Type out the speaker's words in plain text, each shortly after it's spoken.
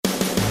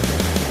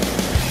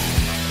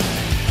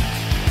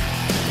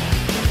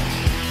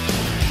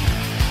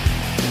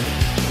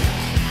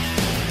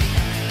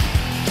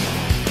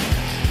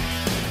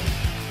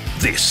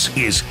This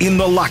is In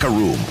the Locker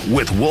Room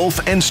with Wolf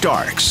and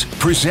Starks,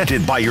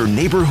 presented by your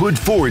neighborhood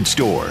Ford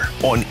store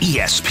on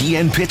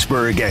ESPN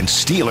Pittsburgh and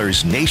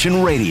Steelers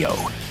Nation Radio.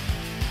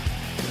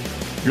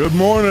 Good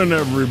morning,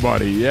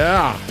 everybody.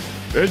 Yeah,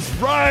 it's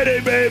Friday,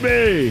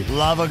 baby.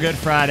 Love a good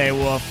Friday,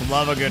 Wolf.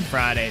 Love a good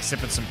Friday.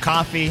 Sipping some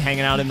coffee,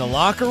 hanging out in the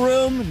locker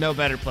room. No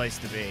better place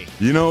to be.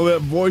 You know,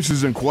 that voice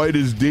isn't quite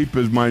as deep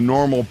as my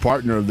normal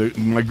partner,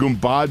 my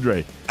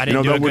compadre. I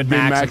didn't do a good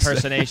Max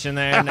impersonation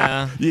there.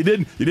 No. You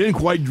didn't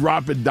quite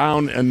drop it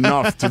down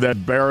enough to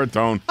that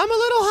baritone. I'm a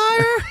little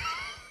higher.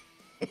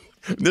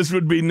 This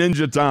would be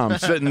Ninja Tom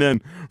sitting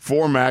in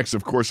for Max.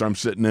 Of course, I'm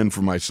sitting in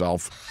for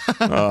myself,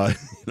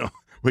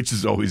 which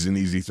is always an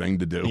easy thing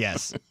to do.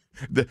 Yes.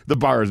 The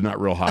bar is not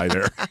real high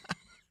there.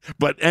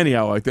 But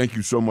anyhow, I thank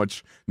you so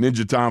much,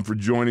 Ninja Tom, for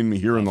joining me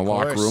here in the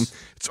locker room.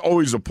 It's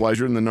always a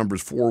pleasure, and the number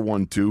is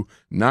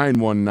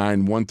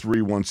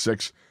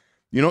 412-919-1316.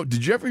 You know,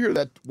 did you ever hear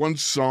that one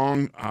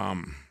song,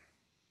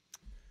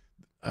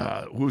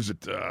 who was it,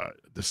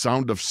 The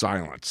Sound of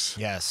Silence?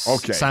 Yes.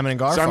 Okay. Simon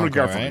and Garfunkel, Simon and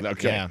Garfunkel, right?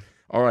 okay. Yeah.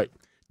 All right.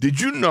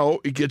 Did you know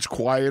it gets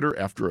quieter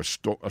after a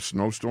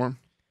snowstorm?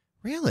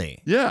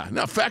 Really? Yeah.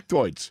 Now,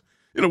 factoids.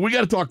 You know, we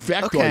got to talk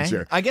factoids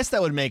here. I guess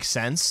that would make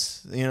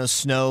sense. You know,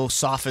 snow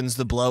softens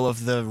the blow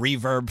of the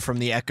reverb from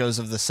the echoes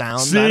of the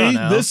sound. See, I don't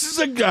know. This is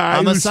a guy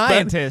I'm a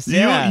scientist,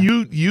 yeah.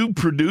 You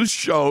produce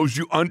shows.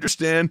 You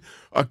understand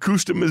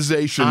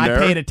acousticization I there.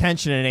 paid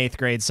attention in 8th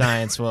grade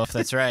science, Wolf.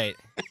 That's right.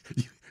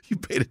 You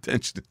paid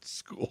attention in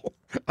school,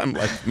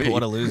 unlike me.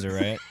 What a loser,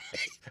 right?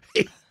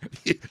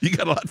 You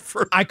got a lot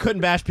further. I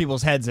couldn't bash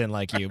people's heads in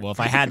like you, Wolf.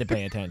 I had to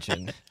pay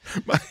attention.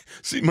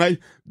 The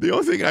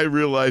only thing I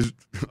realized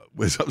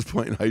was I was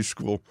playing high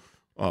school,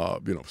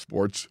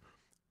 sports.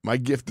 My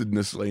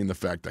giftedness lay in the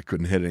fact I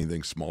couldn't hit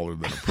anything smaller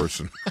than a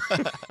person.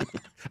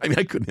 I mean,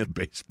 I couldn't hit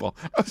baseball.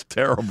 I was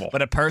terrible.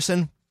 But a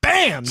person,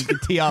 bam, you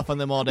could tee off on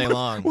them all day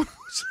long. When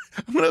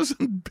I was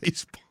in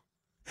baseball,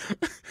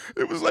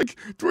 it was like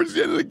towards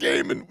the end of the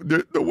game, and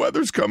the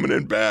weather's coming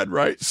in bad,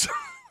 right?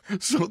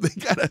 So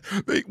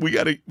we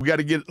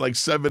gotta get like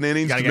 7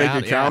 innings to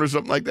make it count or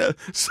something like that.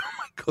 So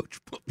my coach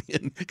put me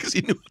in because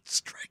he knew I'd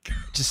strike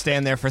out. Just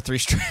stand there for 3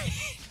 straight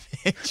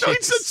pitches. No,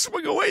 he said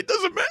swing away. It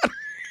doesn't matter.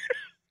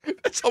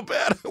 That's how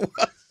bad I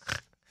was.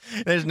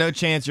 There's no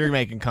chance you're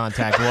making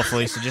contact,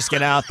 Wolfley, so just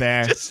get out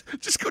there. Just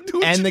go do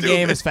what you do. End the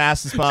game as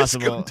fast as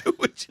possible. Just go do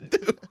what you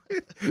do.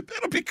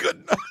 That'll be good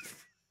enough.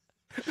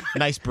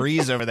 Nice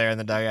breeze over there in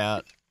the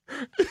dugout.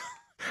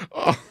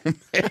 Oh,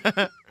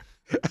 man.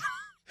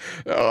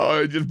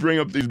 Oh, I just bring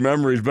up these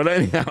memories. But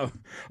anyhow,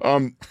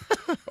 all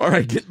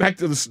right, get back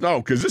to the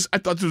snow, because I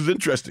thought this was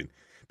interesting.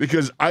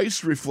 Because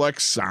ice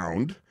reflects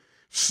sound,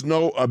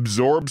 snow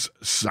absorbs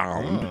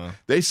sound.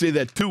 They say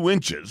that 2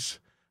 inches,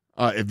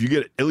 if you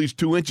get at least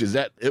 2 inches,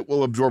 that it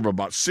will absorb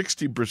about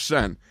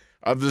 60%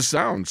 of the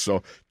sound.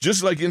 So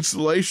just like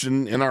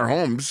insulation in our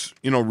homes,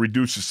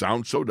 reduces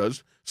sound, so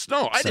does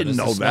snow. I didn't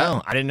know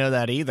that. I didn't know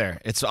that either.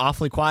 It's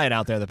awfully quiet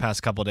out there the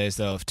past couple of days,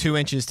 though. If 2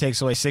 inches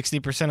takes away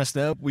 60% of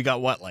snow, we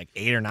got like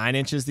 8 or 9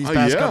 inches these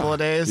past couple of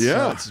days?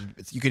 Yeah. So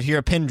you could hear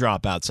a pin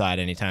drop outside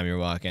anytime you're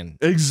walking.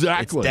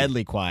 Exactly. It's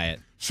deadly quiet.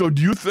 So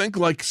do you think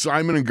like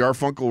Simon and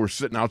Garfunkel were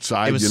sitting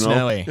outside? It was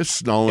snowy. It's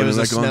snowing. It was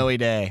a snowy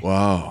day.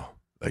 Wow.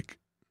 Like,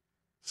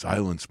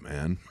 silence,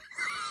 man.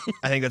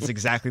 I think that's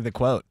exactly the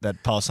quote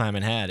that Paul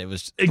Simon had. It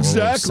was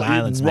exactly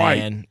silence, right.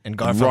 man. And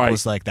Garfunkel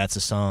was like, "That's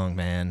a song,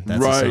 man.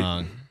 That's a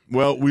song."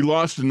 Well, we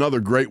lost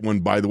another great one,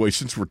 by the way,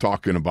 since we're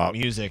talking about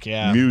music.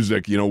 Yeah,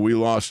 music. We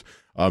lost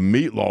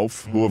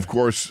Meatloaf, who of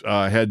course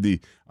had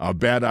the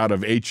bat out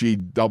of HE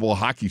double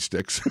hockey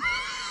sticks.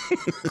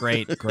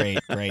 great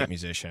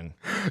musician.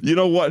 You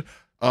know what?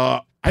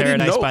 I didn't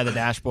know. Paradise by the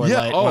Dashboard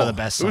Light, one of the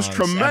best songs it was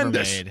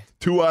tremendous. Ever made.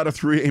 2 out of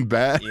 3 ain't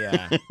bad.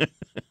 Yeah.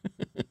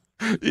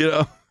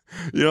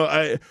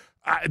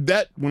 I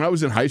that when I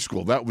was in high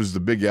school, that was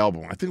the big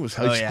album. I think it was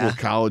high school,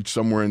 college,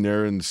 somewhere in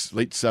there in the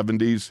late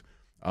 70s.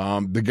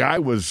 The guy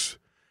was,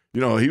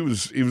 he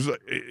was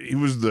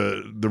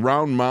the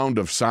round mound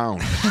of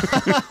sound.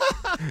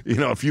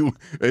 If you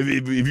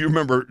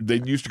remember, they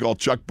used to call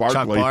Chuck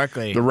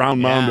Barkley the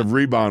round mound of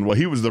rebound. Well,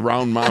 he was the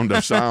round mound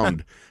of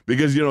sound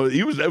because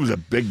that was a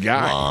big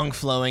guy, long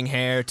flowing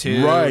hair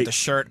too, right? With the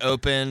shirt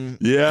open.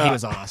 Yeah, he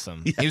was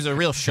awesome. Yeah. He was a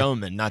real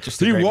showman, not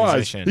just a great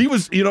musician. He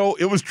was.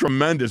 It was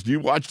tremendous. You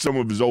watch some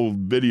of his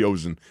old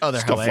videos and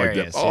stuff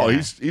hilarious, like that. Oh,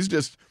 he's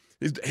just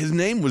his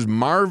name was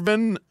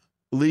Marvin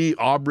Lee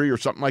Aubrey or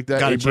something like that.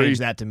 Got to change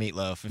that to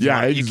Meatloaf.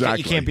 Exactly.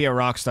 You can't be a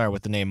rock star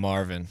with the name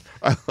Marvin.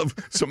 I love.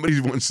 Somebody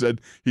once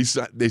said he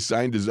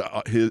signed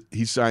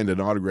he signed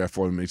an autograph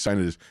for him. He signed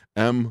it as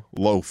M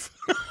Loaf.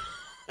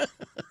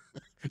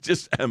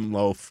 Just M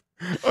Loaf.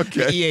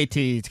 Okay.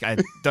 EAT. I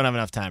don't have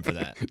enough time for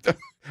that.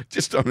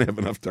 Just don't have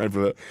enough time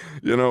for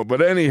that.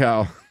 But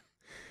anyhow,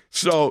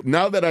 so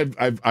now that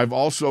I've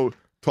also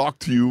talk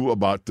to you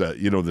about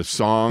the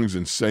songs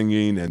and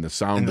singing and the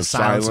sound And the of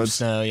silence silence. of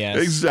snow, yes.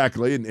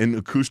 Exactly, and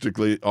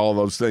acoustically, all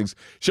those things.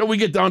 Shall we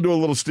get down to a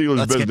little Steelers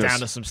Let's business? get down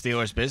to some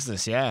Steelers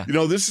business, yeah.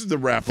 This is the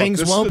wrap-up. Things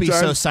This is won't the be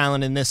time- so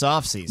silent in this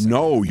offseason.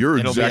 No, you're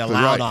It'll exactly be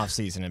a loud right.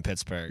 offseason in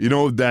Pittsburgh.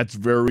 That's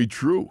very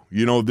true.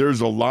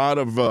 There's a lot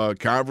of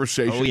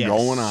conversation Oh, yes.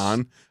 going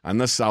on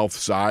the South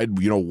Side.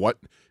 What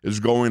is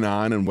going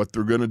on and what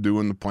they're going to do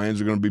and the plans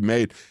are going to be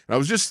made. And I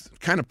was just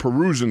kind of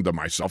perusing to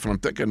myself, and I'm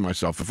thinking to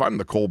myself, if I'm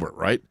the Colbert,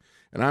 right,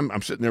 and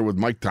I'm sitting there with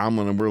Mike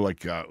Tomlin, and we're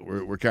like,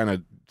 we're kind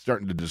of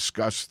starting to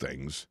discuss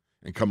things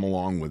and come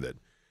along with it.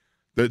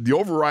 The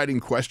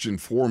overriding question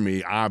for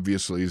me,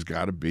 obviously, has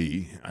got to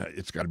be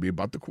it's got to be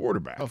about the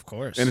quarterback. Of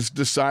course. And it's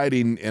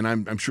deciding, and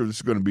I'm sure this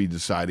is going to be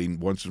deciding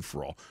once and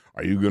for all.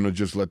 Are you going to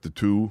just let the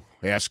two,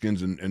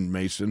 Haskins and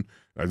Mason,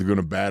 are they going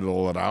to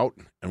battle it out,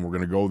 and we're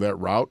going to go that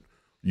route?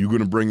 Are you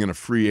going to bring in a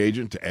free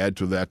agent to add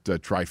to that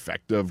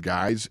trifecta of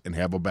guys and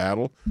have a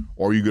battle?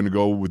 Or are you going to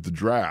go with the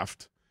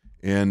draft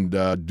and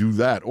do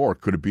that? Or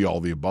could it be all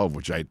the above,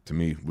 which to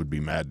me would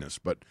be madness.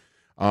 But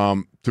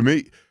to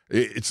me,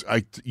 it's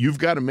you've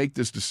got to make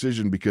this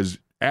decision, because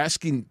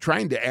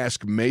trying to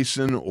ask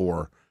Mason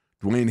or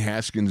Dwayne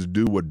Haskins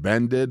do what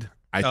Ben did,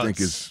 I think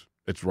it's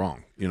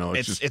wrong.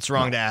 It's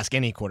wrong to ask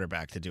any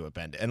quarterback to do what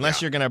Ben did.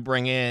 Unless you're going to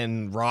bring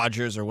in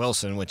Rodgers or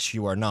Wilson, which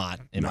you are not,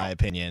 in my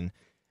opinion.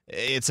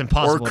 It's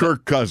impossible. Or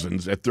Kirk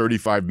Cousins at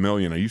 $35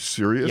 million. Are you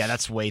serious? Yeah,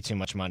 that's way too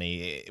much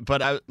money.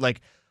 But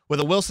with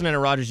a Wilson and a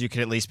Rodgers, you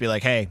could at least be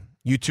like, hey,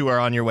 you two are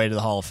on your way to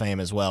the Hall of Fame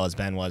as well as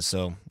Ben was,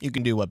 so you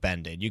can do what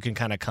Ben did. You can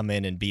kind of come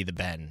in and be the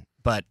Ben.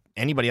 But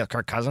anybody else,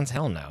 Kirk Cousins,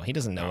 hell no. He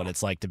doesn't know what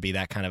it's like to be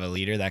that kind of a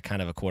leader, that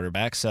kind of a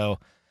quarterback. So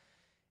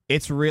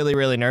it's really,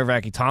 really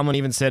nerve-wracking. Tomlin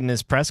even said in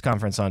his press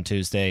conference on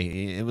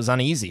Tuesday it was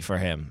uneasy for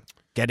him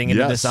getting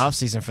into this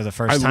offseason for the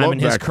first time in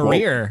his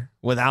career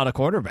without a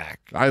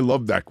quarterback. I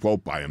love that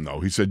quote by him,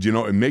 though. He said,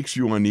 it makes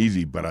you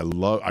uneasy, but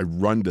I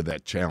run to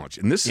that challenge.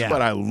 And this is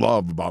what I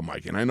love about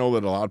Mike. And I know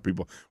that a lot of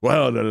people,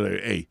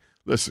 hey,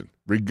 listen,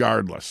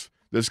 regardless,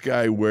 this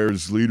guy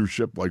wears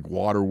leadership like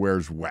water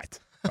wears wet.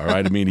 All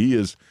right? I mean, he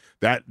is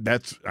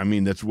that's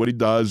what he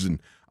does.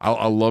 And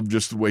I love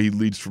just the way he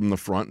leads from the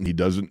front, and he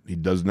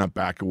does not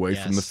back away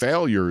from the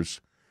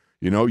failures.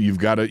 You've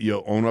got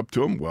to own up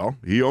to him. Well,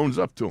 he owns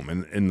up to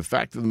him. And the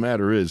fact of the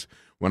matter is,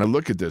 when I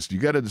look at this, you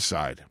got to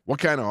decide what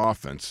kind of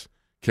offense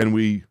can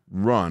we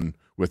run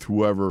with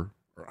whoever,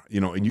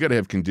 and you got to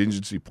have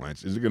contingency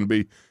plans. Is it going to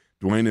be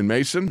Dwayne and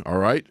Mason? All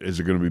right. Is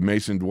it going to be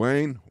Mason,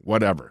 Dwayne?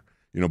 Whatever.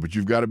 But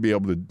you've got to be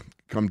able to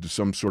come to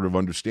some sort of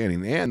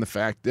understanding. And the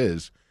fact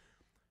is,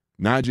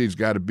 Najee's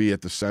got to be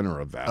at the center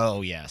of that.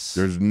 Oh, yes.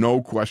 There's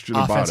no question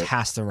about it. Offense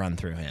has to run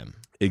through him.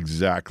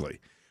 Exactly.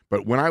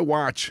 But when I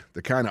watch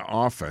the kind of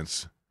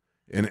offense,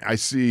 and I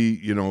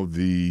see,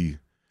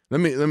 let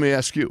me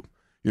ask you,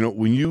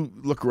 when you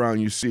look around,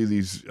 you see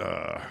these,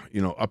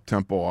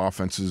 up-tempo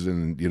offenses,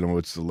 and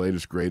it's the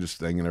latest, greatest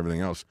thing, and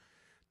everything else.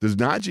 Does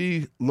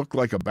Najee look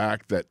like a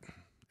back that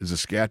is a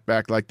scat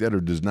back like that,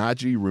 or does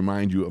Najee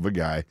remind you of a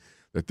guy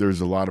that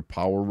there's a lot of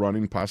power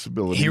running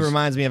possibilities? He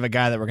reminds me of a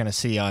guy that we're going to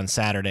see on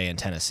Saturday in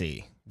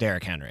Tennessee,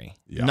 Derrick Henry.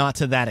 Yeah. Not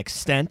to that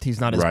extent. He's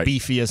not as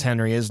beefy as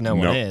Henry is. No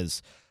one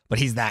is. But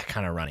he's that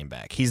kind of running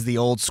back. He's the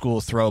old school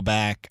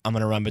throwback. I'm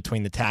going to run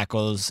between the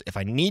tackles. If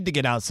I need to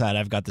get outside,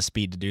 I've got the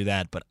speed to do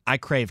that. But I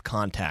crave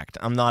contact.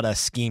 I'm not a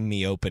scheme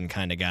me open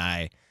kind of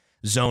guy,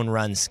 zone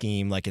run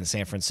scheme like in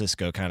San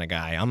Francisco kind of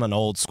guy. I'm an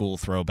old school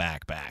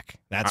throwback back.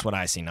 That's what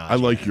I see now. I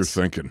like your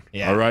thinking.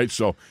 Yeah. All right.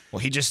 So, well,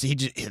 he just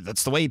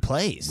that's the way he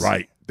plays.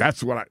 Right.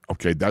 That's what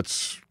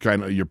that's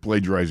kind of, you're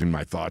plagiarizing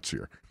my thoughts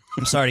here.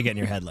 I'm sorry to get in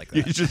your head like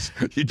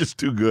that. You're just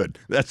too good.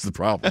 That's the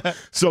problem.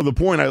 So the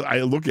point,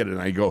 I look at it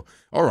and I go,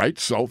 all right,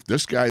 so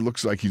this guy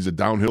looks like he's a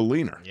downhill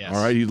leaner. Yes.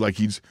 All right,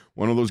 he's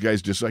one of those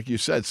guys, just like you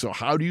said. So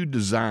how do you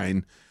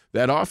design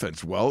that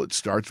offense? Well, it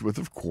starts with,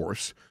 of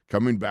course,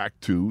 coming back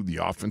to the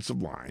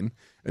offensive line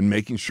and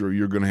making sure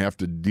you're going to have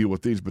to deal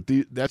with these. But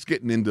that's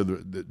getting into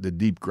the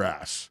deep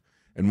grass.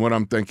 And what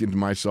I'm thinking to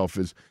myself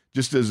is,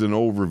 just as an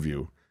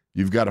overview,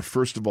 you've got to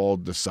first of all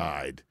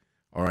decide,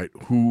 all right,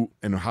 who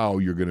and how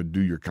you're going to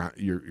do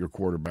your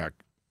quarterback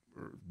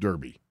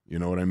derby. You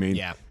know what I mean?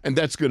 Yeah. And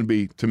that's going to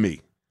be, to me,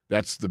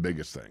 that's the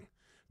biggest thing.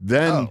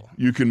 Then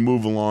you can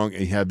move along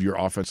and have your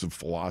offensive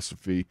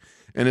philosophy,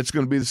 and it's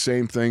going to be the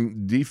same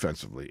thing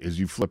defensively as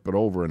you flip it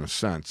over in a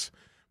sense.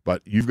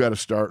 But you've got to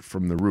start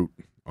from the root,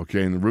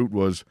 okay? And the root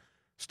was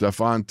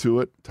Stephon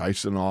Tuitt,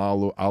 Tyson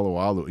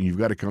Alualu, and you've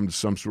got to come to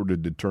some sort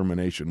of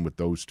determination with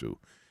those two.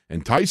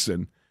 And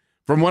Tyson,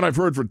 from what I've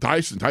heard from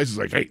Tyson's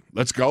like, hey,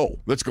 let's go,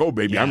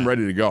 baby. Yeah. I'm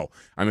ready to go.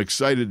 I'm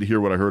excited to hear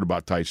what I heard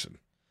about Tyson.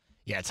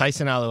 Yeah,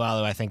 Tyson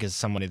Alualu, I think, is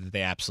somebody that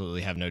they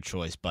absolutely have no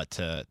choice but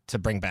to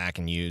bring back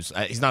and use.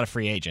 He's not a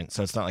free agent,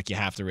 so it's not like you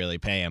have to really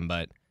pay him,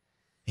 but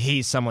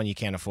he's someone you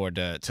can't afford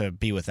to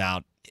be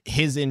without.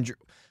 His injury,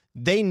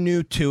 they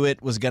knew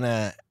Tuitt was going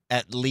to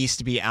at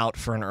least be out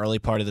for an early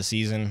part of the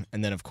season,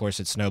 and then, of course,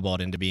 it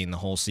snowballed into being the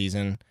whole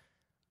season.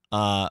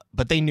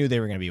 But they knew they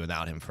were going to be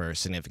without him for a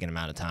significant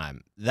amount of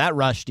time. That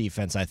rush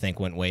defense, I think,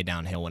 went way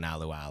downhill when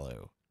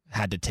Alualu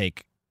had to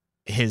take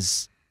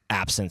his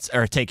absence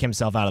or take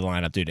himself out of the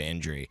lineup due to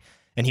injury,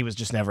 and he was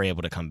just never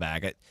able to come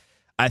back.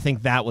 I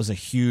think that was a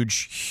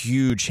huge,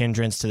 huge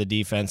hindrance to the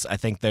defense. I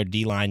think their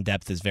D-line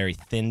depth is very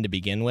thin to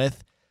begin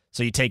with.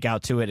 So you take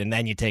out Tuitt and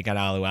then you take out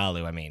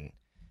Alualu. I mean,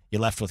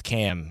 you're left with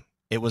Cam.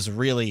 It was a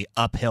really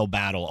uphill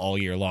battle all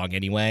year long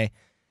anyway.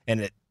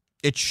 And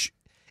it's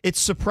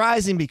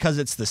surprising because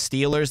it's the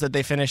Steelers that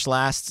they finished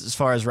last as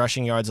far as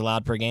rushing yards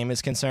allowed per game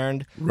is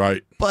concerned.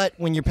 Right. But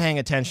when you're paying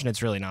attention,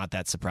 it's really not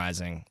that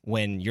surprising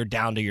when you're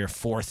down to your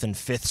fourth and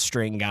fifth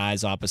string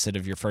guys opposite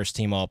of your first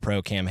team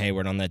All-Pro Cam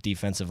Hayward on that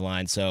defensive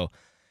line. So,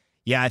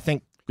 yeah, I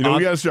think we got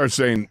to start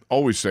saying,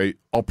 always say,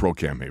 All-Pro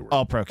Cam Hayward.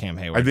 All-Pro Cam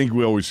Hayward. I think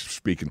we always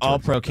speak in terms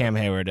All-Pro like Cam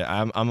Hayward.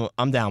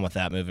 I'm down with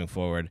that moving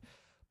forward.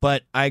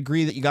 But I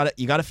agree that you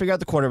got to figure out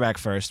the quarterback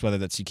first, whether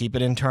that's you keep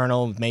it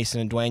internal with Mason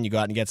and Dwayne, you go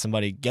out and get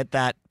somebody, get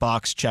that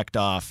box checked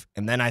off.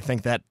 And then I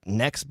think that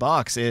next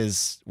box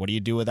is, what do you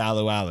do with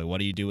Alualu? What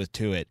do you do with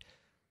Tuitt?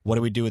 What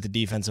do we do with the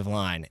defensive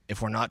line?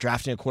 If we're not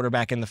drafting a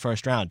quarterback in the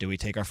first round, do we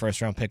take our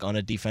first-round pick on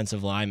a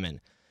defensive lineman?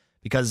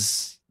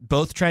 Because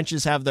both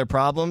trenches have their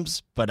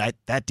problems, but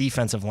that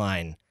defensive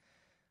line,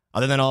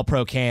 other than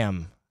All-Pro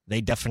Cam, they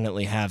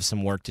definitely have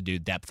some work to do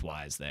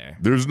depth-wise there.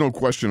 There's no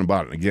question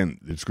about it. Again,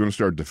 it's going to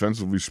start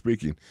defensively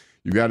speaking.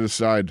 You got to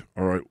decide,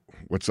 all right,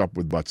 what's up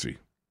with Butsy?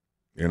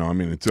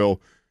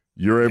 Until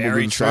you're able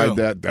to decide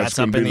that's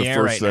going to be the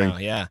first thing. Now,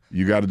 yeah.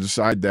 You got to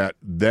decide that.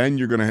 Then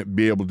you're going to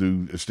be able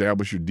to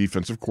establish your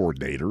defensive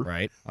coordinator.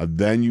 Right.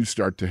 Then you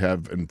start to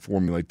have and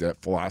formulate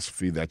that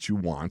philosophy that you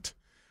want.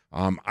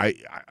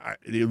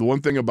 The one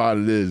thing about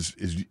it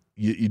is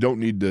you don't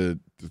need to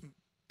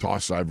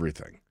toss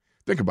everything.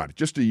 Think about it.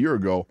 Just a year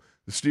ago,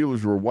 the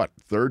Steelers were what,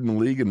 third in the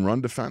league in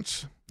run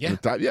defense? Yeah.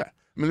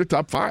 They're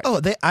top 5.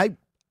 Oh,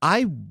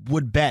 I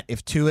would bet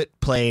if Tuitt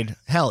played,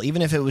 hell,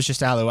 even if it was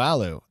just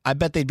Alualu, I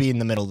bet they'd be in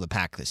the middle of the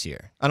pack this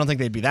year. I don't think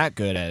they'd be that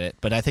good at it,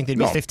 but I think they'd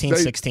be 15,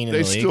 16 in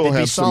the league. They'd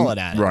be solid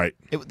at it. Right.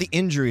 The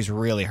injuries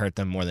really hurt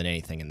them more than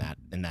anything in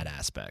that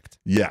aspect.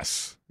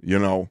 Yes.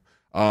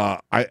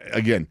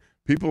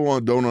 People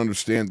don't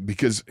understand,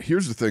 because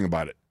here's the thing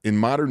about it. In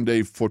modern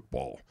day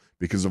football,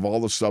 because of all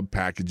the sub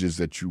packages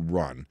that you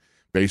run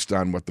based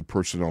on what the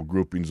personnel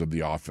groupings of the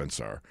offense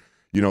are,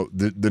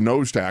 the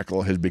nose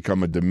tackle has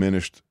become a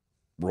diminished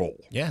role.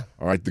 Yeah.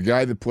 All right. The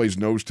guy that plays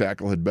nose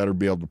tackle had better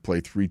be able to play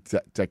three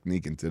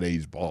technique in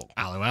today's ball.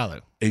 Alu.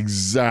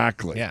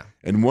 Exactly. Yeah.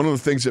 And one of the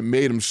things that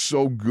made him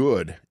so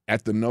good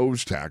at the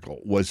nose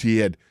tackle was he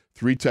had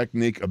three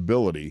technique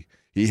ability.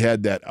 He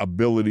had that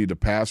ability to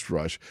pass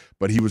rush,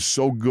 but he was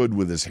so good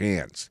with his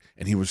hands,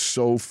 and he was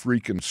so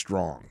freaking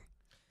strong.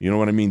 You know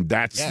what I mean?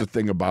 That's the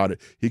thing about it.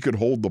 He could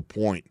hold the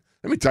point.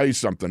 Let me tell you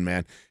something,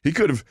 man. He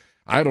could have,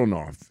 I don't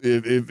know,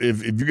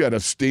 if you got a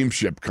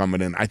steamship coming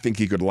in, I think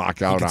he could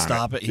lock out on it.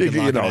 Stop it. He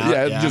could lock it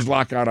out. Just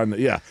lock out on it.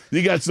 Yeah.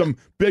 You got some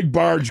big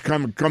barge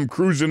come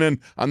cruising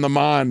in on the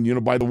Mon,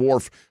 by the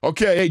wharf.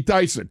 Okay, hey,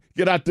 Tyson,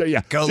 get out there.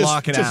 Yeah.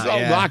 Lock it out.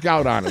 Just lock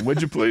out on it, would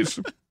you please?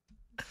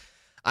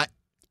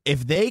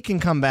 If they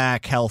can come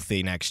back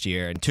healthy next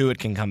year and Tuitt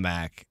can come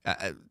back,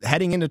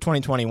 heading into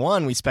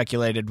 2021, we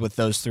speculated with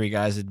those three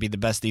guys it'd be the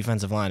best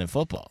defensive line in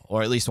football,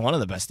 or at least one of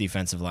the best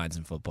defensive lines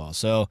in football.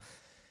 So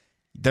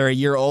they're a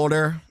year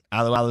older.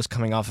 Alualu's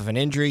coming off of an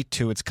injury.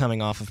 Tuitt's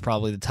coming off of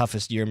probably the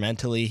toughest year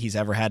mentally he's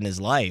ever had in his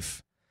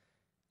life.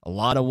 A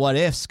lot of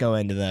what-ifs go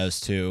into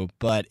those two,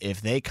 but if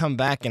they come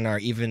back and are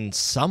even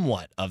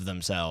somewhat of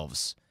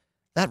themselves,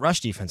 that rush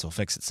defense will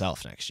fix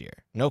itself next year.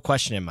 No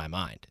question in my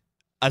mind.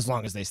 As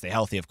long as they stay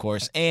healthy, of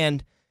course,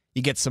 and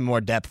you get some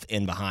more depth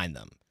in behind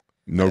them.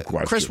 No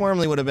question. Chris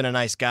Wormley would have been a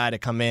nice guy to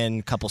come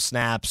in, couple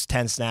snaps,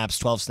 10 snaps,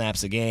 12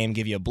 snaps a game,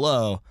 give you a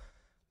blow.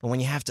 But when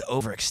you have to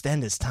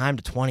overextend his time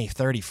to 20,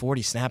 30,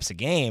 40 snaps a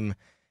game,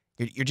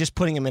 you're just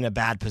putting him in a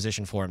bad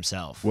position for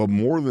himself. Well,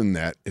 more than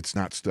that, it's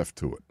not Steph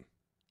Tuitt.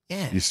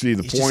 Yeah. You see,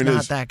 the he's point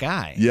just is not that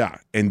guy. Yeah,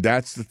 and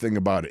that's the thing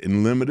about it.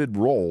 In limited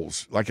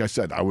roles, like I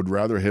said, I would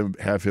rather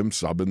have him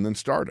subbing than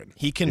starting.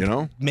 He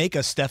can make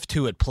a Steph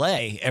Tuitt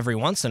play every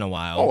once in a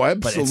while. Oh,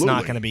 absolutely. But it's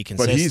not going to be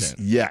consistent.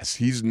 But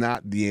he's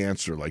not the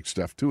answer like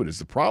Steph Tuitt is.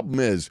 The problem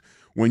is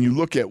when you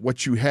look at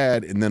what you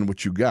had and then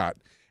what you got,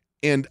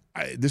 and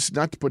this is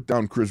not to put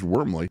down Chris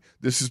Wormley.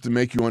 This is to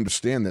make you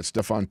understand that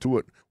Stephon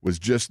Tuitt was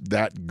just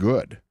that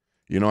good.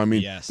 You know what I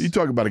mean? Yes. You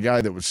talk about a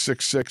guy that was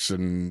 6'6"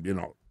 and,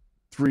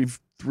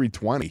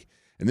 320,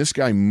 and this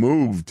guy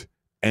moved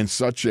in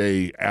such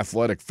a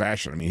athletic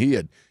fashion. I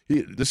mean,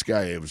 this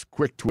guy, it was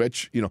quick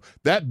twitch.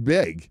 That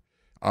big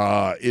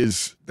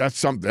that's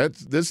something.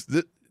 That's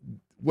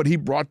what he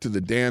brought to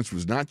the dance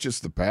was not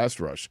just the pass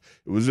rush;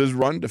 it was his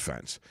run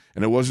defense,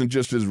 and it wasn't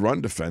just his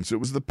run defense; it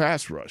was the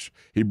pass rush.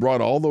 He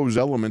brought all those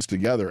elements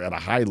together at a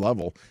high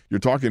level. You're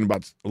talking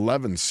about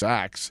 11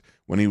 sacks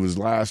when he was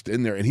last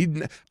in there,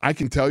 and I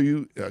can tell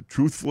you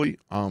truthfully.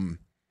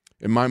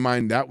 In my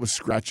mind, that was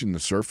scratching the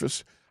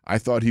surface. I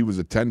thought he was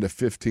a 10 to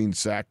 15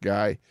 sack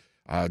guy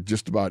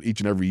just about each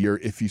and every year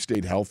if he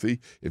stayed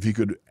healthy, if he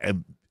could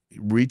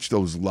reach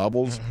those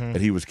levels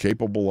that he was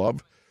capable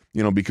of.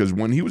 Because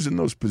when he was in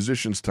those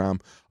positions, Tom,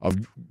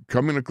 of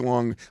coming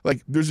along,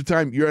 like there's a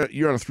time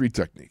you're on a 3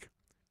 technique,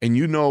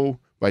 and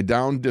by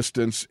down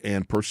distance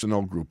and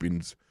personnel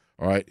groupings,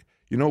 all right,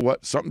 you know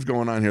what? Something's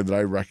going on here that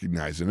I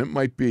recognize, and it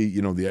might be,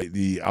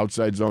 the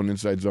outside zone,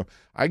 inside zone.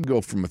 I can go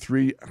from a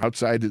 3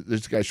 outside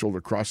this guy's shoulder,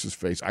 across his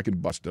face. I can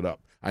bust it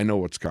up. I know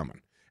what's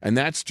coming, and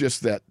that's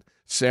just that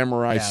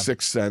samurai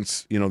sixth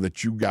sense,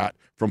 that you got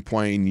from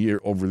playing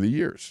over the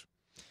years.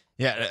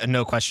 Yeah,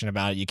 no question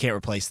about it. You can't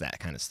replace that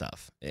kind of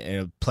stuff.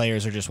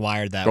 Players are just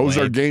wired that way. Those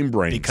are game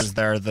brains because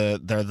they're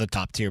the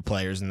top tier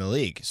players in the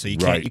league. So you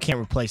can't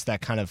replace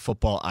that kind of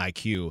football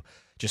IQ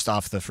just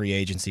off the free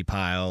agency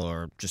pile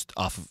or just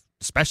off of,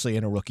 especially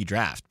in a rookie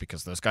draft,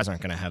 because those guys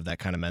aren't going to have that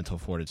kind of mental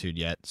fortitude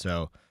yet.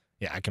 So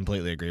yeah, I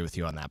completely agree with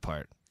you on that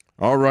part.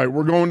 All right,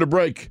 we're going to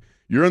break.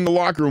 You're in the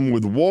locker room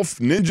with Wolf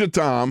Ninja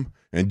Tom,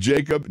 and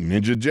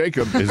Ninja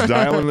Jacob is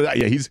dialing it out.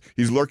 Yeah,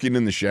 he's lurking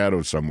in the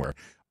shadows somewhere.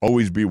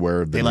 Always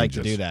beware of the ninjas. They like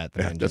to do that.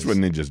 Yeah, that's what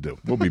ninjas do.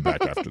 We'll be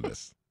back after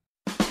this.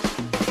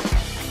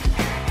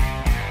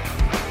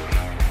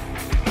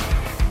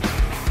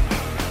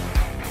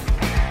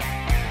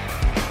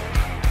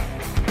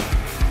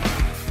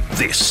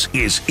 This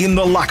is In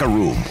the Locker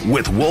Room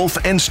with Wolf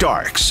and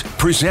Starks,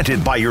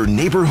 presented by your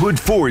neighborhood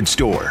Ford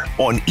store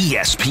on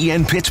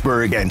ESPN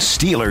Pittsburgh and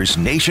Steelers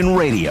Nation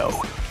Radio.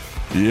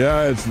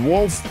 Yeah, it's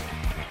Wolf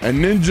and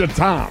Ninja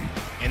Tom.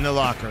 In the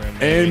locker room,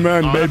 baby.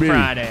 Amen, on baby. A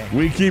Friday.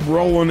 We keep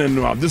rolling, and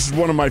this is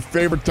one of my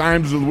favorite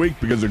times of the week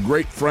because a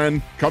great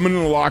friend coming in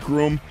the locker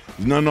room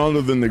is none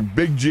other than the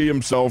Big G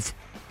himself,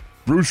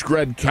 Bruce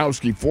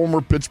Gradkowski,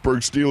 former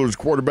Pittsburgh Steelers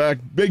quarterback.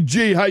 Big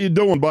G, how you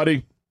doing,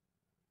 buddy?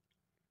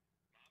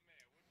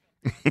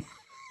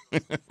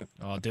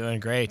 Oh, doing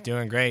great.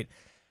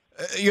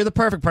 You're the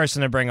perfect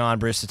person to bring on,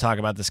 Bruce, to talk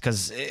about this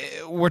because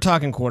we're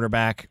talking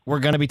quarterback. We're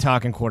going to be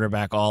talking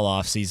quarterback all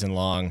off season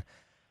long.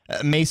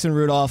 Mason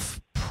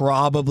Rudolph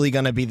probably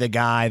going to be the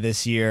guy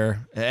this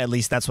year. At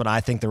least that's what I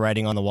think the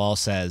writing on the wall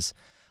says.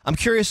 I'm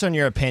curious on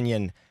your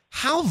opinion.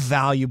 How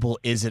valuable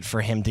is it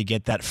for him to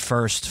get that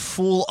first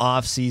full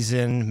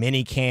offseason,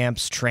 mini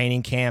camps,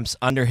 training camps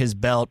under his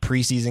belt,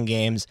 preseason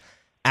games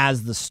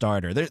as the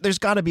starter? There's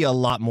got to be a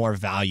lot more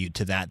value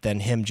to that than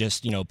him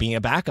just, being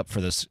a backup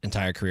for this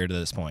entire career to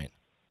this point.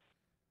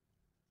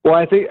 Well,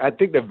 I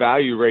think the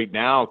value right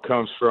now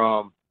comes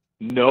from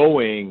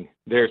knowing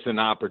there's an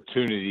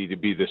opportunity to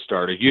be the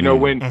starter.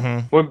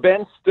 When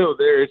Ben's still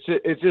there,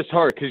 it's just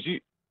hard because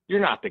you're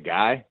not the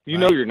guy.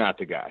 Know you're not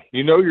the guy.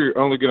 You're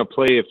only going to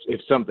play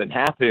if something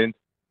happens,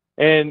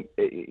 and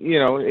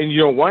and you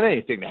don't want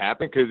anything to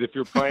happen because if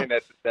you're playing,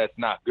 that's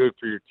not good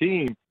for your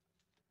team.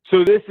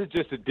 So this is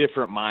just a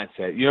different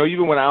mindset.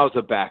 Even when I was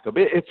a backup,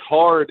 it's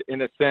hard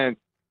in a sense.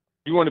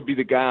 You want to be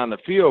the guy on the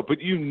field, but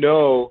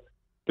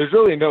there's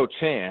really no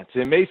chance.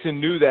 And Mason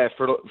knew that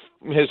for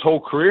his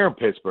whole career in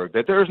Pittsburgh,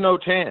 that there's no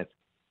chance.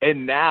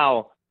 And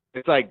now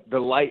it's like the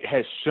light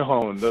has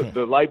shone.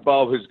 The light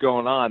bulb has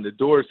gone on. The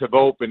doors have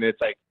opened. It's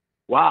like,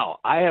 wow,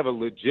 I have a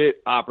legit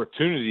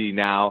opportunity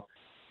now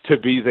to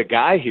be the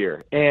guy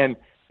here. And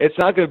it's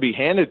not going to be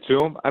handed to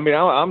him. I mean,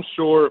 I'm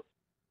sure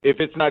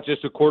if it's not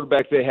just the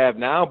quarterback they have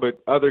now,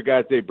 but other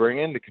guys they bring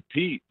in to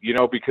compete,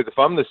 because if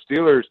I'm the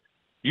Steelers,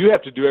 you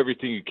have to do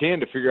everything you can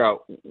to figure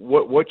out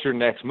what's your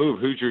next move,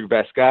 who's your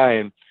best guy.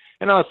 And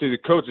honestly, the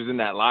coaches in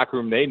that locker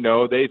room, they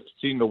know, they've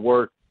seen the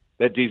work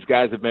that these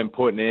guys have been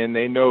putting in.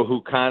 They know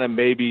who kind of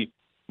maybe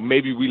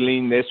we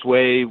lean this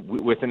way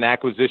with an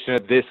acquisition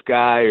of this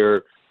guy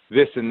or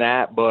this and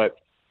that. But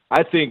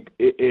I think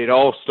it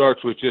all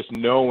starts with just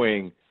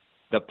knowing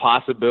the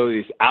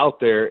possibilities out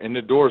there and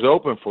the door's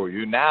open for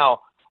you.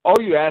 Now,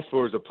 all you ask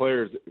for as a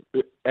player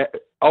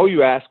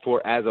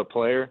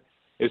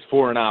is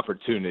for an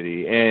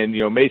opportunity. And,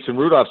 Mason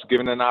Rudolph's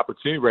given an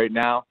opportunity right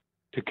now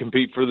to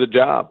compete for the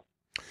job.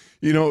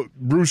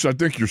 Bruce, I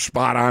think you're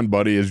spot on,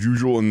 buddy, as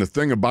usual. And the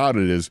thing about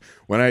it is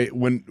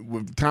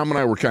when Tom and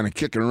I were kind of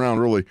kicking around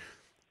early,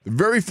 the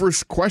very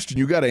first question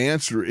you got to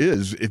answer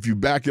is, if you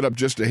back it up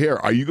just a hair,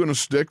 are you going to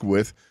stick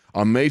with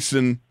a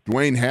Mason,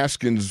 Dwayne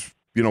Haskins,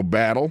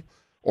 battle,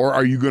 or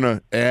are you going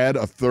to add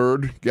a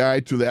third guy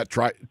to that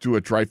to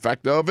a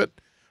trifecta of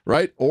it?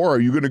 Right? Or are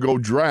you going to go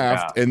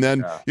draft and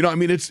then,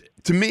 it's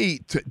to me,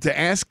 to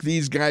ask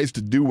these guys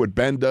to do what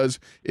Ben does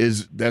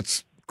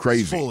that's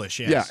crazy. It's foolish,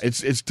 yes. Yeah,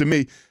 it's to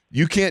me,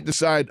 you can't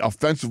decide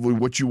offensively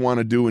what you want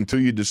to do until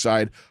you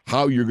decide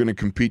how you're going to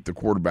compete the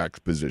quarterback's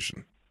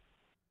position.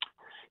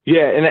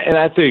 Yeah, and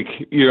I think,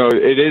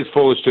 it is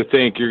foolish to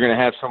think you're going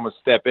to have someone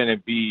step in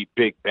and be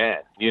Big Ben,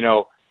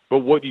 but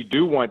what you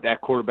do want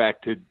that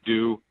quarterback to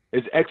do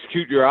is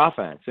execute your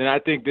offense. And I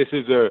think this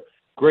is a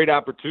great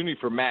opportunity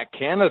for Matt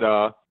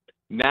Canada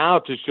now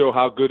to show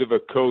how good of a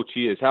coach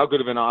he is, how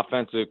good of an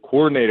offensive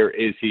coordinator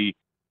is he,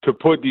 to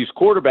put these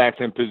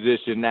quarterbacks in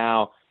position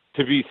now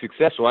to be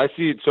successful. I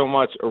see it so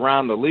much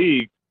around the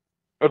league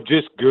of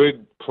just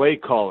good play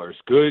callers,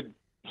 good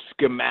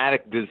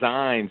schematic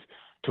designs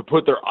to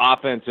put their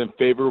offense in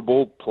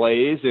favorable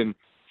plays and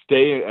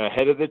stay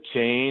ahead of the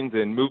chains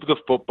and move the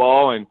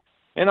football and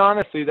And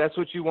honestly, that's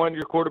what you want in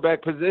your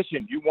quarterback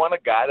position. You want a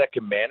guy that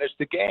can manage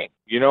the game.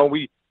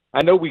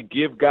 I know we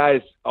give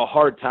guys a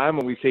hard time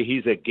when we say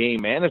he's a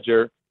game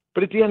manager,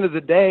 but at the end of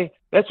the day,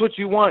 that's what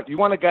you want. You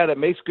want a guy that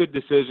makes good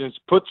decisions,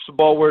 puts the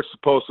ball where it's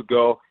supposed to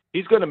go.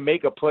 He's going to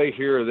make a play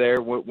here or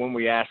there when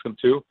we ask him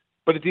to.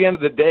 But at the end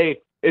of the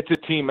day, it's a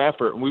team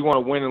effort, and we want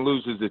to win and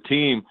lose as a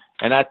team.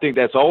 And I think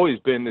that's always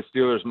been the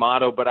Steelers'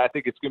 motto, but I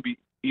think it's going to be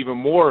even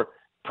more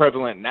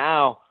prevalent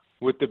now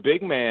with the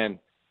big man,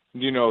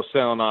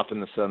 sailing off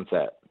in the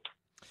sunset.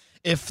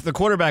 If the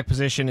quarterback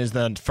position is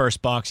the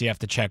first box you have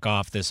to check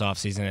off this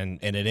offseason,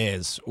 and it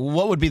is,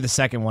 what would be the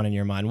second one in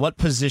your mind? What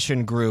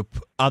position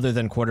group other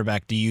than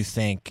quarterback do you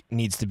think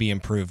needs to be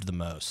improved the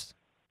most?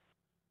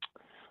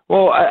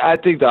 Well, I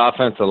think the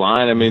offensive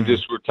line. I mean,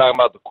 just we're talking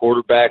about the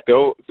quarterback.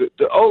 The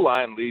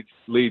O-line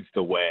leads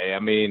the way. I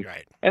mean,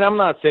 right. And I'm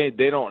not saying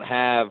they don't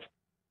have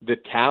the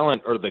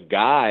talent or the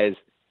guys,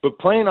 but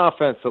playing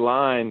offensive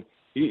line,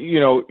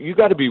 you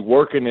got to be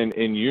working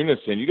in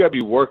unison. You got to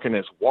be working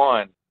as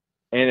one.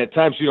 And at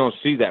times you don't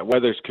see that,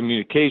 whether it's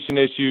communication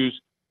issues,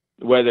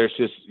 whether it's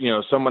just,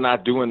 someone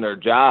not doing their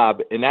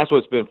job. And that's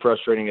what's been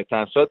frustrating at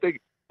times. So I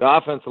think the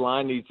offensive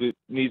line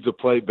needs to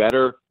play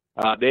better.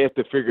 They have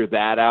to figure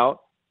that out.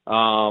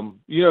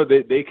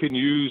 They can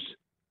use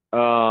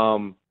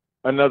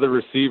another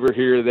receiver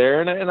here or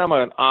there. And I'm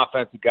an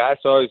offensive guy,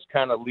 so I always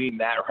kind of lean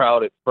that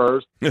route at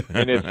first.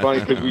 And it's funny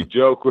because we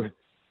joke with,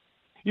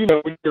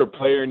 when you're a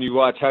player and you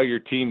watch how your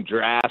team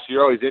drafts,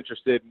 you're always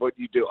interested in what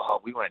you do.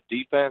 Oh, we want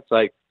defense.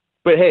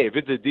 But hey, if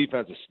it's a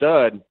defensive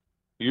stud,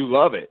 you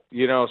love it,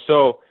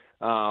 So,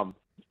 I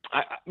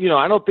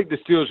don't think the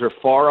Steelers are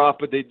far off,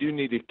 but they do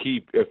need to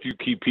keep a few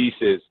key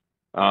pieces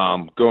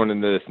going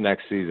into this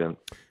next season.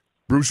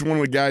 Bruce, one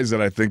of the guys that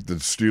I think the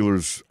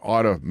Steelers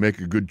ought to make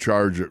a good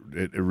charge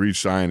at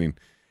re-signing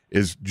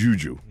is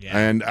Juju. Yeah.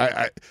 And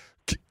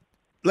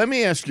let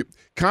me ask you,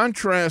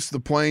 contrast the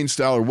playing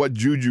style or what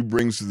Juju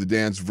brings to the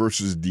dance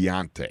versus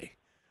Deontay.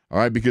 All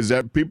right, because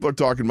people are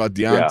talking about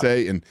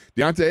Deontay, and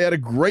Deontay had a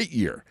great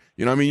year.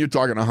 You're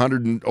talking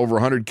over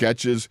 100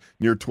 catches,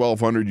 near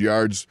 1,200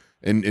 yards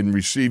in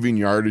receiving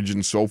yardage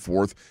and so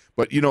forth.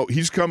 But,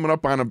 he's coming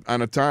up on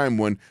a time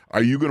when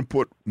are you going to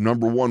put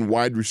number one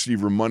wide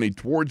receiver money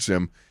towards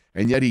him?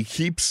 And yet he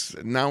keeps,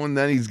 now and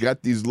then he's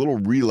got these little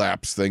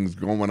relapse things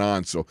going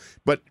on. So,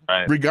 but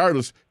right.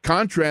 Regardless,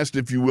 contrast,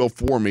 if you will,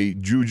 for me,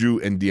 Juju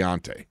and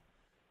Deontay.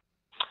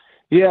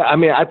 Yeah, I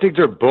mean, I think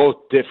they're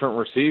both different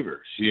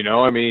receivers.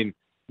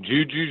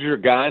 Juju's your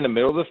guy in the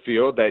middle of the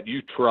field that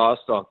you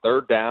trust on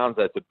third downs.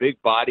 That's a big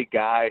body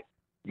guy,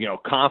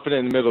 confident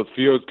in the middle of the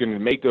field, is going to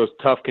make those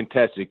tough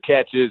contested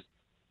catches.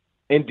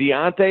 And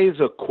Deontay is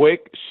a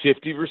quick,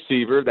 shifty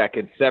receiver that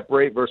can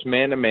separate versus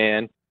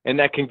man-to-man and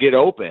that can get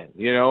open,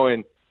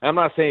 And I'm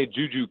not saying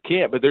Juju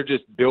can't, but they're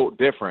just built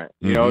different.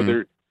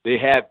 They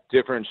have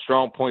different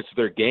strong points of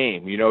their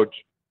game.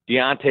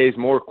 Deontay's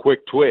more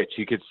quick twitch.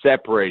 He could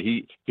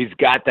separate. He's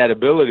got that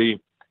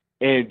ability.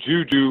 And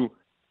Juju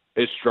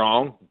is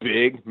strong,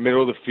 big,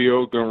 middle of the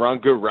field, going to run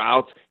good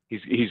routes.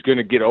 He's going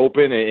to get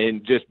open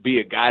and just be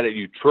a guy that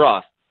you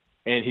trust,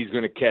 and he's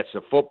going to catch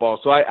the football.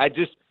 So I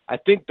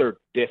think they're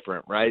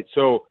different, right?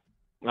 So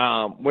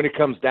when it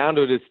comes down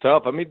to it, it's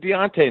tough. I mean,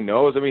 Deontay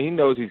knows. He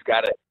knows he's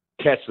got to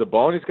catch the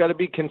ball, and he's got to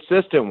be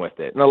consistent with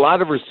it. And a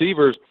lot of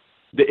receivers,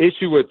 the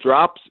issue with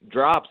drops,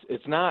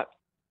 it's not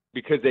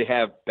because they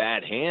have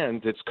bad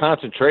hands. It's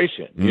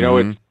concentration.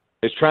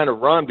 It's trying to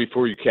run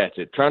before you catch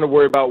it, trying to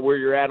worry about where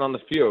you're at on the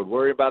field,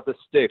 worry about the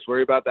sticks,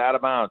 worry about the out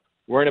of bounds,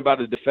 worrying about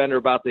the defender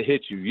about to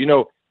hit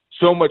you.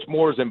 So much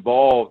more is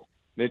involved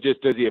than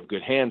just does he have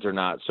good hands or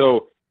not.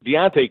 So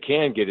Deontay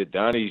can get it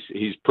done.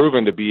 He's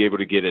proven to be able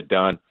to get it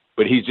done,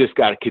 but he's just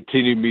got to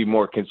continue to be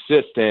more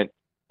consistent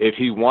if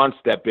he wants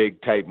that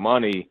big type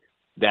money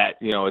that,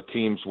 a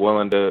team's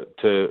willing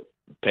to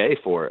pay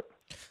for it.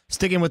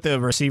 Sticking with the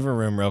receiver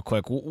room real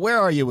quick, where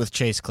are you with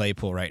Chase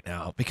Claypool right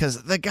now?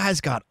 Because the guy's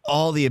got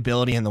all the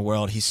ability in the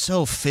world. He's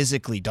so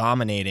physically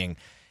dominating.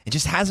 It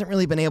just hasn't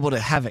really been able to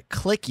have it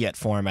click yet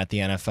for him at the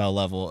NFL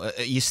level.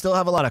 You still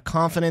have a lot of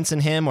confidence in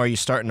him, or are you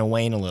starting to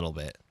wane a little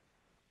bit?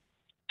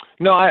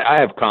 No, I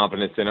have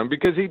confidence in him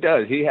because he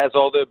does. He has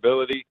all the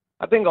ability.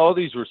 I think all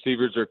these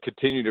receivers are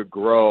continuing to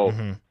grow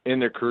in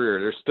their career.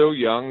 They're still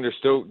young. They're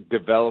still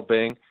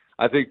developing.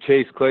 I think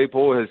Chase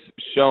Claypool has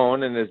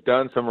shown and has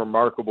done some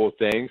remarkable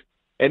things.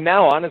 And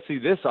now, honestly,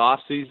 this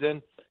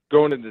offseason,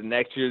 going into the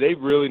next year, they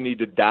really need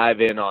to dive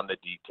in on the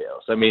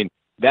details.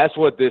 That's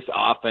what this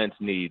offense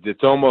needs.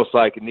 It's almost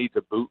like it needs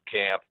a boot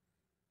camp.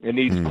 It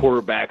needs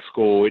quarterback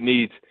school. It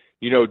needs,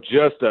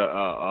 just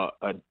a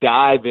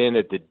dive in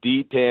at the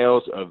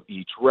details of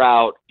each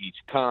route, each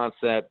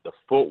concept, the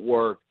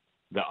footwork,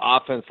 the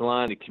offensive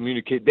line to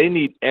communicate. They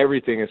need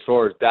everything as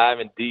far as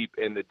diving deep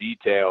in the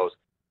details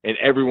and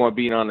everyone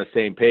being on the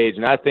same page.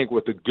 And I think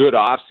with a good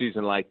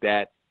offseason like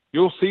that,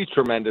 you'll see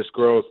tremendous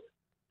growth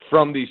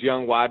from these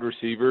young wide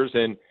receivers.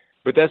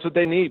 But that's what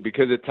they need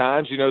because at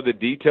times, the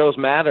details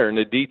matter, and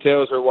the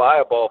details are why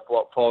a ball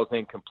falls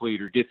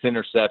incomplete or gets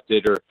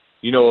intercepted or,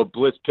 a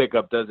blitz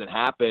pickup doesn't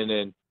happen.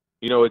 And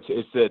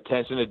it's the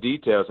attention to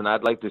details, and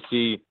I'd like to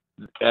see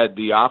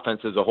the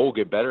offense as a whole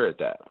get better at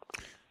that.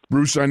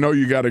 Bruce, I know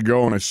you got to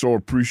go, and I so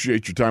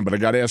appreciate your time, but I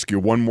got to ask you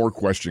one more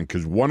question,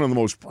 because one of the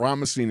most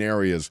promising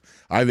areas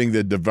I think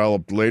that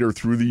developed later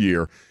through the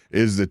year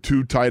is the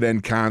two tight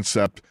end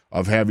concept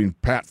of having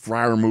Pat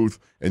Freiermuth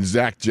and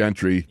Zach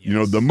Gentry,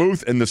 Yes. The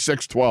Muth and the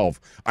 6'12".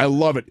 I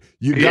love it.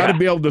 You got to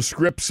be able to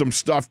script some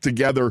stuff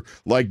together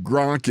like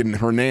Gronk and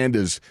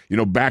Hernandez,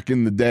 back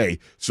in the day.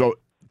 So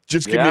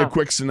just give me a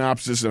quick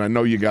synopsis, and I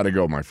know you got to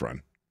go, my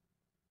friend.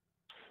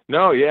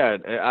 No, yeah,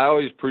 I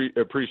always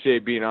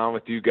appreciate being on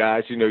with you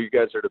guys. You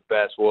guys are the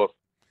best, Wolf.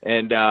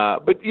 And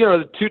but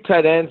the two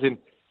tight ends, and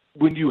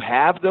when you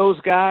have those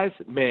guys,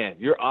 man,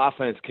 your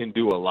offense can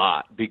do a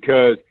lot,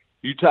 because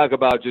you talk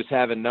about just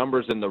having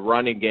numbers in the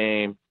running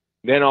game,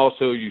 then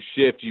also you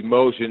shift, you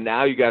motion.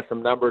 Now you got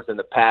some numbers in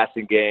the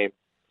passing game,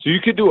 so you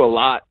could do a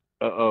lot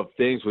of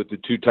things with the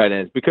two tight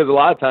ends, because a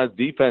lot of times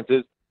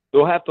defenses,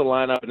 they'll have to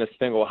line up in a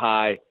single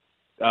high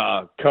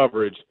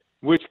coverage,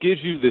 which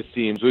gives you the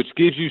seams, which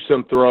gives you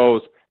some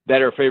throws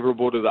that are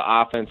favorable to the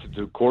offense and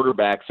to the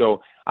quarterback.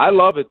 So I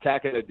love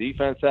attacking the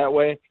defense that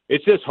way.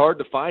 It's just hard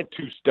to find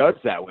two studs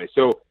that way.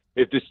 So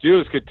if the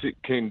Steelers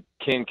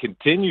can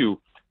continue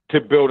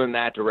to build in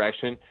that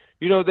direction,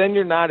 then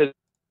you're not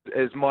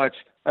as much.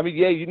 I mean,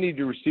 yeah, you need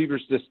your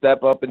receivers to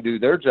step up and do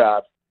their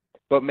job.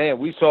 But, man,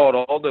 we saw it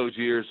all those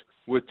years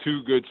with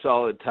two good,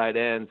 solid tight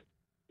ends.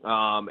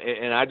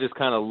 And I just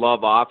kind of love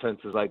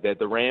offenses like that.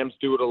 The Rams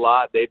do it a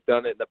lot. They've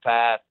done it in the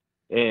past.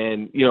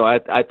 And,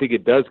 I think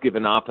it does give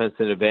an offense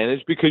an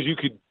advantage, because you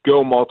could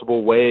go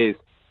multiple ways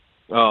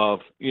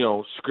of,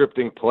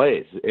 scripting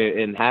plays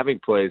and having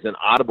plays and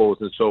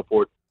audibles and so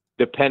forth,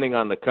 depending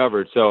on the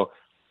coverage. So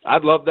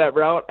I'd love that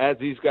route as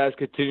these guys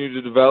continue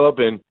to develop.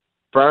 And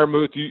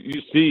Freiermuth,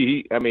 you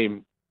see,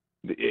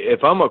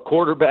 if I'm a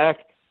quarterback,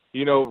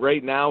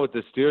 right now with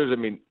the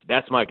Steelers,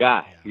 that's my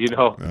guy.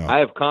 I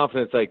have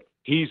confidence, like,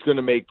 he's going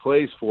to make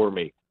plays for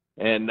me.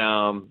 And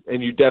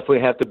you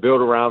definitely have to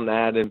build around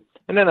that.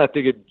 And then I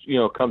think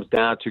it, comes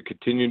down to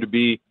continuing to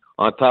be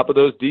on top of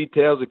those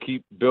details and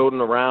keep building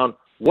around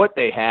what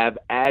they have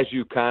as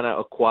you kind of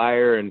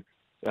acquire and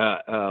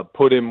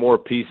put in more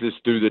pieces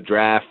through the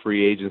draft,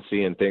 free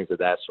agency, and things of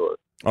that sort.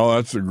 Oh,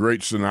 that's a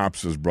great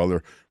synopsis,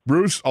 brother.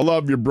 Bruce, I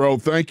love you, bro.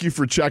 Thank you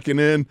for checking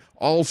in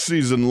all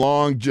season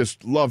long.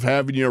 Just love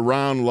having you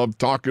around. Love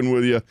talking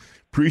with you.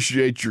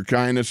 Appreciate your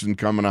kindness and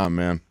coming on,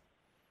 man.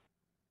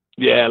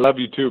 Yeah, I love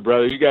you too,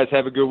 brother. You guys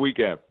have a good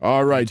weekend.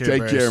 All right, too, take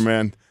Bruce. Care,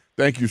 man.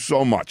 Thank you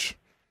so much.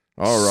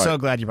 All right. So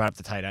glad you brought up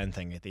the tight end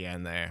thing at the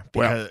end there,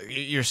 because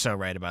you're so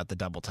right about the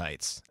double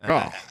tights.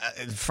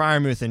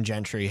 Freiermuth and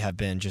Gentry have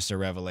been just a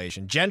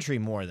revelation. Gentry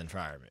more than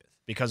Freiermuth,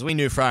 because we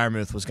knew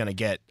Freiermuth was going to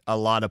get a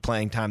lot of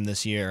playing time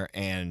this year,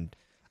 and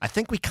I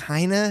think we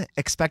kind of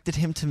expected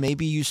him to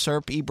maybe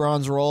usurp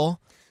Ebron's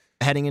role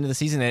heading into the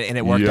season, and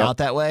it worked out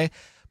that way.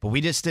 But we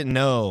just didn't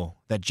know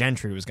that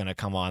Gentry was going to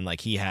come on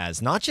like he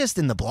has, not just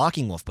in the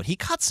blocking, Wolf, but he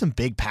caught some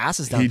big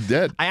passes down. He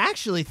did. I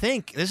actually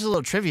think, this is a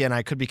little trivia, and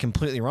I could be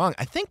completely wrong,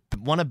 I think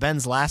one of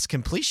Ben's last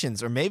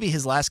completions, or maybe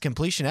his last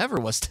completion ever,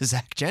 was to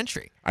Zach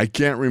Gentry. I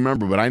can't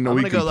remember, but I know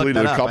he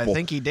completed a couple. I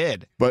think he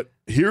did. But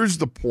here's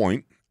the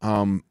point.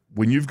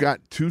 When you've got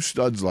two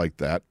studs like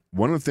that,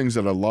 one of the things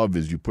that I love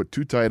is you put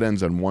two tight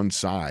ends on one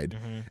side,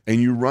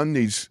 and you run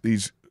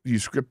you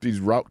script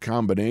these route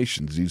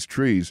combinations, these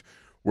trees,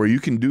 where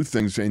you can do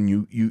things, and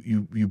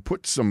you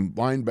put some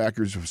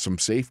linebackers or some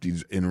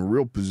safeties in a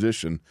real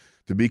position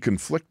to be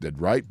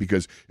conflicted, right?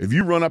 Because if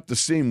you run up the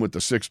seam with the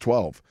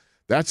 6'12",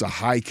 that's a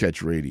high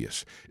catch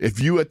radius. If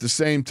you at the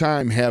same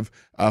time have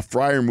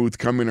Freiermuth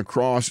coming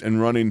across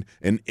and running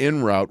an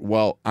in route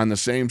on the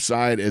same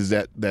side as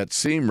that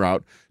seam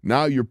route,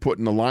 now you're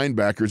putting the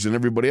linebackers and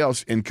everybody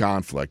else in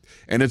conflict.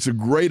 And it's a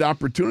great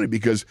opportunity,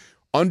 because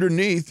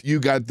underneath you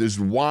got this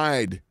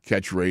wide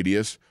catch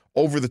radius.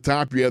 Over the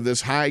top, you have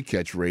this high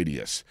catch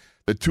radius.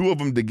 The two of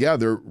them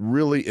together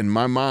really, in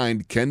my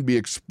mind, can be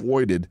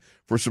exploited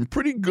for some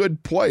pretty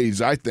good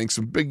plays, I think,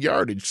 some big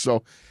yardage.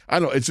 So, I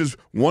don't know, it's just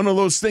one of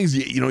those things,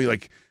 you're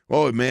like,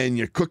 oh, man,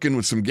 you're cooking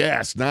with some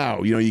gas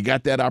now. You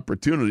got that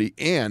opportunity.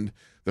 And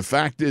the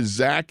fact is,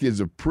 Zach is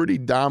a pretty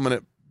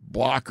dominant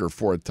blocker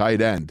for a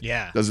tight end.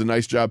 Yeah. Does a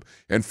nice job.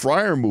 And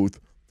Freiermuth,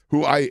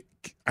 who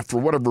for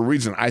whatever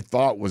reason, I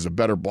thought was a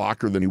better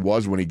blocker than he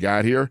was when he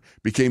got here,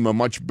 became a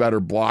much better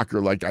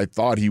blocker like I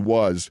thought he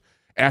was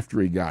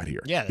after he got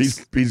here. Yeah,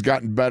 he's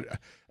gotten better.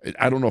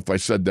 I don't know if I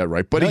said that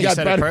right, but he got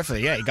said better. It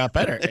perfectly. Yeah, he got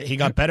better. He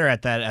got better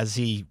at that as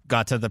he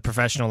got to the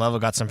professional level,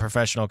 got some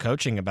professional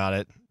coaching about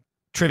it.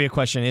 Trivia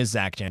question is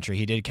Zach Gentry.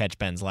 He did catch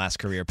Ben's last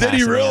career pass. Did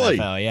he really? In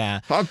the NFL, yeah.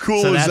 How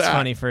cool so is that? So that's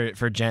funny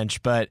for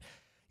Gent. But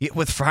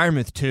with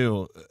Freiermuth,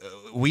 too,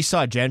 we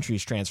saw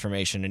Gentry's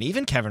transformation and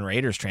even Kevin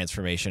Rader's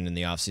transformation in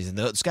the offseason.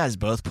 Those guys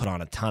both put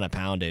on a ton of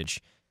poundage.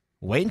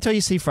 Wait until you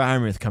see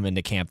Freiermuth come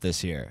into camp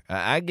this year.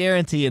 I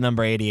guarantee you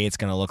number 88 is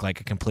going to look like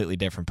a completely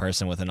different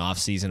person with an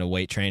off-season of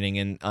weight training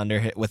and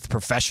with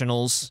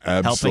professionals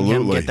helping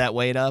him get that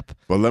weight up.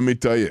 But let me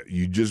tell you,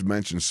 you just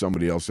mentioned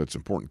somebody else that's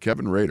important,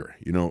 Kevin Rader.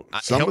 You know,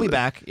 he'll be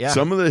back. Yeah.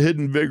 Some of the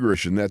hidden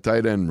vigorish in that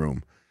tight end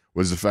room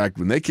was the fact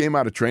when they came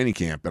out of training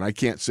camp, and I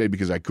can't say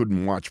because I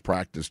couldn't watch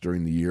practice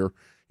during the year,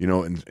 you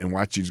know, and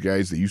watch these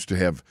guys. They used to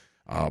have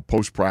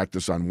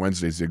post-practice on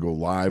Wednesdays. They go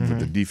live with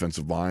the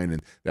defensive line,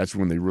 and that's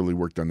when they really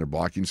worked on their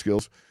blocking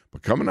skills.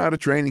 But coming out of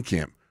training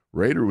camp,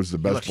 Rader was the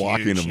best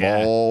blocking of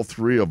all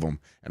three of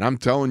them. And I'm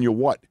telling you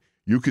what,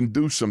 you can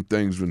do some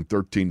things with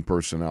 13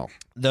 personnel.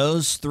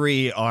 Those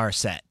three are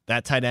set.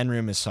 That tight end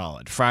room is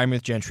solid.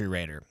 Freiermuth, Gentry,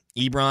 Rader.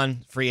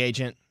 Ebron, free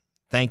agent.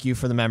 Thank you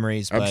for the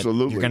memories, but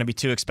Absolutely. You're going to be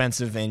too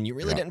expensive, and you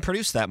really didn't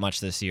produce that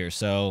much this year.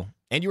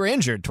 And you were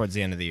injured towards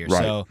the end of the year.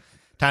 Right. So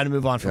time to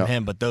move on from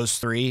him, but those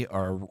three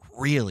are a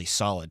really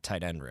solid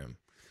tight end room.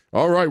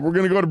 All right, we're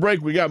going to go to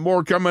break. We got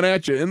more coming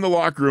at you in the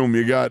locker room.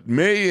 You got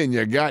me and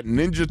you got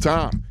Ninja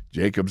Tom.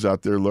 Jacob's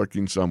out there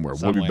lurking somewhere.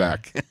 We'll be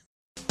back.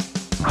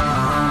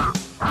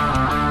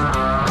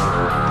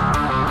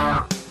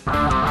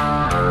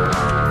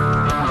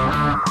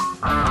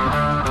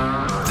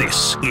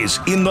 This is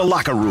In the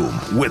Locker Room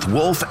with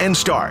Wolf and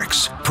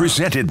Starks,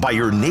 presented by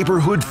your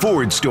neighborhood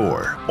Ford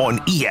store on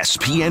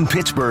ESPN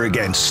Pittsburgh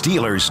and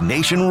Steelers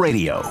Nation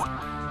Radio.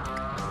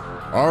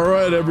 All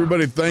right,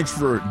 everybody, thanks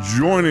for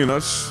joining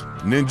us.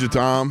 Ninja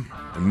Tom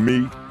and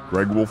me,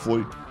 Greg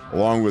Wolfley,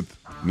 along with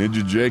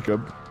Ninja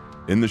Jacob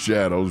in the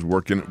shadows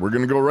working. We're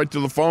going to go right to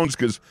the phones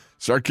because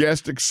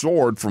Sarcastic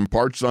Sword from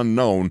Parts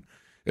Unknown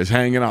is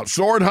hanging out.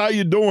 Sword, how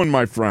you doing,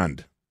 my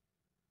friend?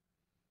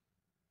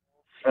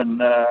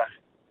 And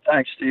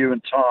thanks to you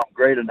and Tom.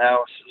 Great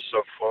analysis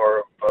so far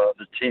of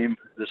the team,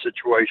 the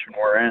situation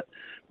we're in.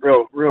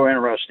 Real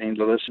interesting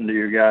to listen to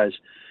you guys.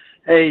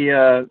 Hey,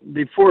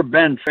 before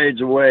Ben fades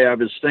away, I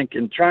was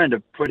trying to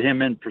put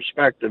him in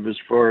perspective as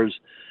far as,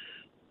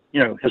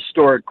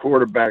 historic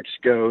quarterbacks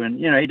go. And,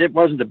 he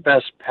wasn't the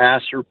best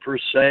passer per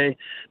se,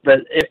 but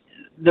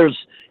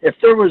if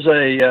there was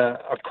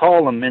a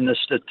column in the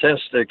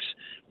statistics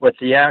with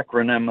the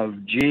acronym of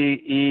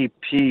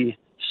GEPC,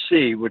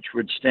 which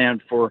would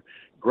stand for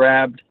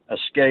grabbed,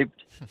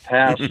 escaped,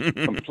 pass,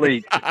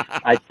 complete.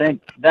 I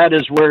think that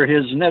is where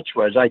his niche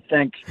was. I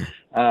think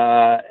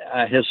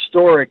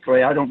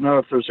historically, I don't know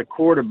if there's a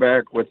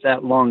quarterback with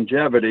that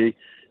longevity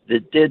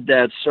that did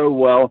that so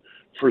well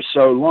for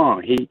so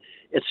long.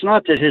 It's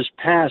not that his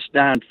pass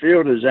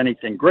downfield is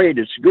anything great.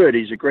 It's good.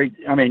 He's a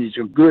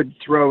good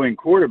throwing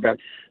quarterback.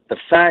 The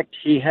fact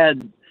he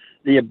had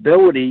the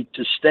ability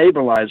to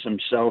stabilize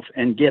himself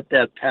and get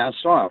that pass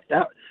off,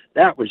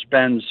 that was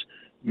Ben's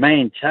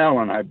main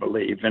talent, I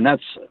believe. And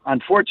that's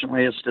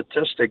unfortunately a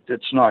statistic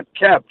that's not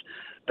kept,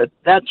 but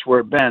that's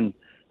where Ben,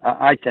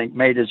 I think,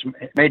 made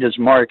his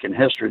mark in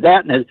history.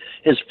 That and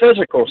his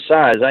physical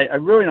size. I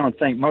really don't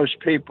think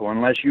most people,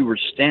 unless you were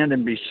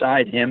standing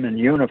beside him in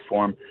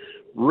uniform,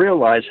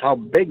 realize how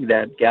big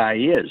that guy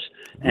is.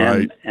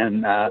 And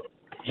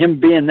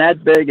him being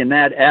that big and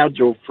that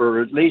agile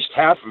for at least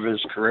half of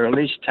his career, at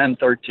least 10,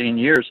 13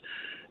 years,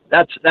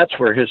 that's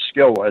where his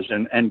skill was.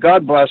 And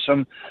God bless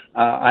him.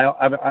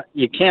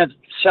 You can't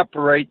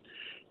separate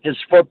his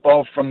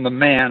football from the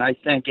man. I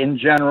think in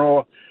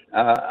general,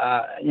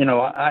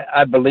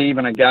 I believe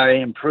in a guy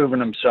improving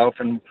himself,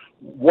 and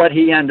what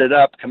he ended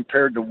up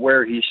compared to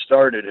where he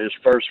started his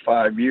first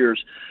 5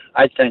 years,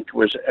 I think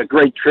was a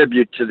great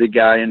tribute to the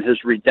guy and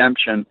his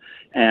redemption.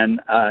 And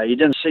he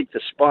didn't seek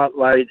the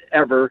spotlight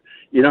ever.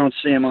 You don't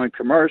see him on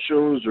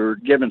commercials or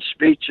giving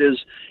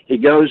speeches. He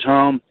goes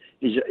home.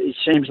 He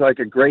seems like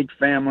a great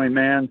family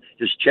man.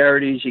 His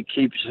charities he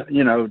keeps,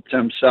 to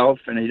himself,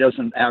 and he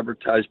doesn't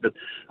advertise. But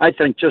I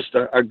think just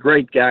a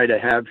great guy to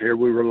have here.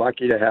 We were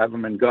lucky to have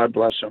him, and God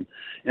bless him,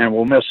 and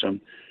we'll miss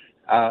him.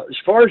 As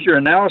far as your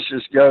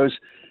analysis goes,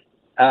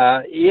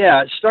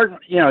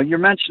 you're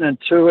mentioning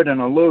Tuitt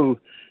and Alou.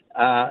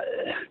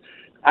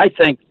 I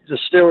think the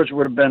Steelers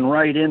would have been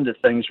right into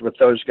things with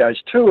those guys.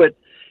 Tuitt,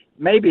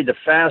 maybe the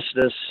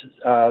fastest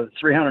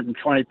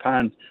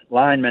 320-pound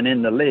lineman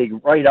in the league,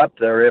 right up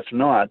there, if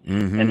not.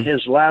 Mm-hmm. And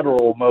his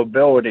lateral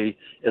mobility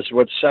is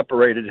what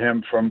separated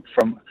him from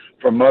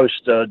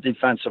most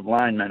defensive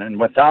linemen. And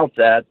without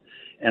that,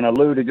 and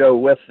Alou to go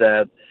with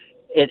that,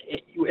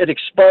 it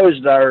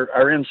exposed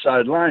our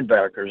inside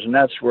linebackers, and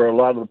that's where a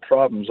lot of the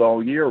problems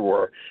all year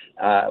were.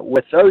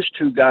 With those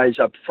two guys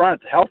up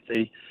front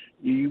healthy,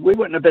 we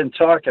wouldn't have been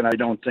talking, I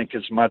don't think,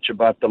 as much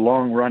about the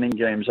long running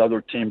games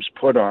other teams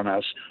put on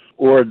us,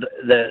 or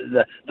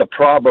the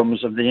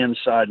problems of the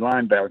inside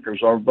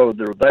linebackers, although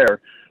they're there,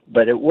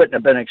 but it wouldn't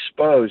have been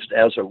exposed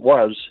as it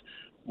was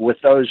with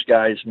those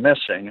guys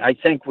missing. I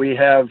think we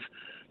have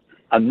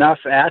enough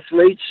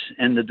athletes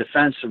in the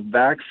defensive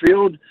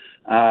backfield.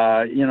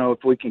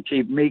 If we can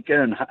keep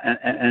Mika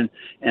and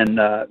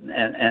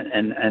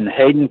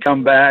Hayden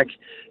come back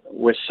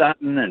with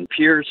Sutton and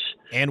Pierce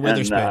and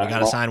Witherspoon, you got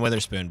to sign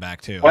Witherspoon back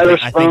too.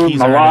 I think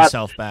he's earned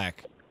himself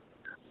back.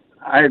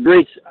 I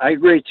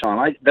agree,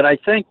 Tom. But I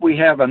think we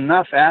have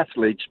enough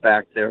athletes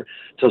back there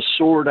to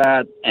sort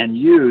out and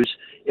use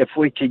if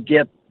we could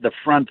get the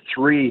front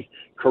three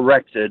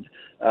corrected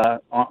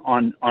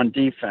on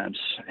defense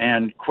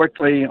and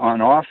quickly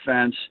on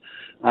offense.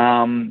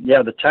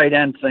 The tight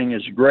end thing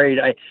is great.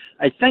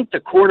 I think the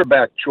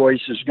quarterback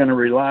choice is going to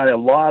rely a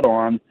lot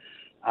on.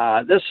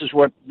 This is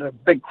what the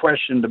big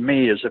question to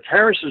me is: if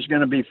Harris is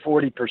going to be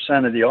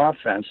 40% of the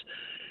offense,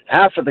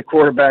 half of the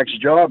quarterback's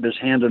job is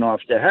handing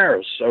off to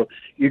Harris. So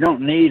you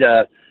don't need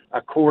a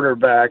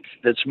quarterback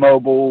that's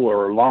mobile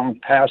or a long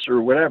passer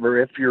or whatever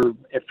if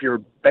your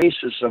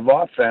basis of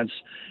offense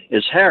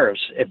is Harris.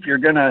 If you're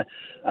going to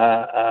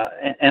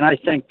and I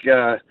think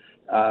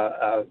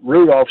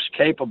Rudolph's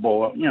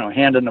capable of,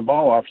 handing the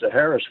ball off to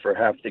Harris for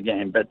half the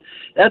game. But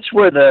that's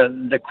where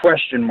the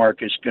question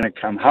mark is going to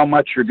come. How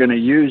much you're going to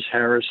use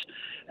Harris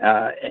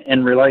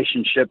in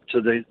relationship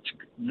to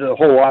the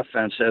whole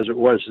offense as it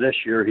was this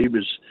year. He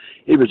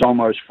was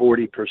almost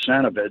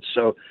 40% of it.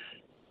 So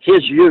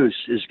his use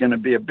is going to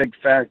be a big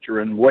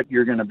factor in what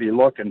you're going to be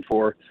looking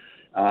for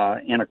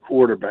in a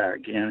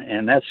quarterback,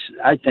 and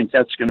I think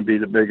that's going to be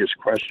the biggest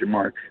question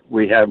mark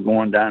we have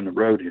going down the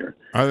road here.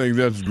 I think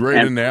that's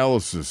great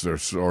analysis there,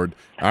 Sword.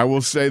 I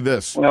will say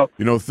this. Well,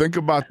 think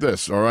about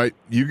this, all right?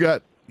 You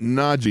got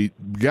Najee.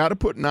 Got to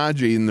put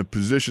Najee in the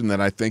position that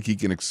I think he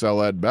can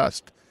excel at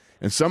best.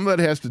 And some of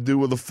that has to do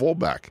with a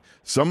fullback.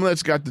 Some of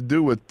that's got to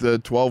do with the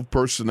 12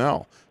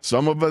 personnel.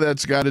 Some of it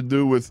that's got to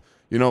do with,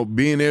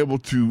 being able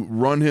to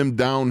run him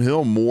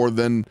downhill more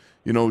than,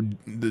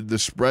 the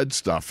spread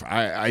stuff.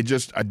 I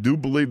do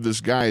believe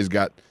this guy has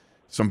got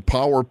some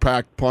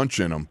power-packed punch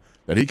in him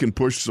that he can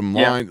push some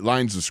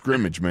lines of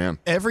scrimmage, man.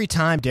 Every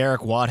time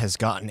Derek Watt has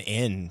gotten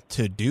in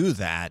to do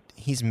that,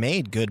 he's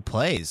made good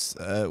plays.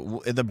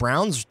 The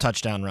Browns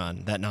touchdown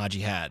run that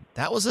Najee had,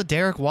 that was a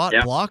Derek Watt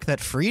block that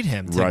freed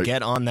him to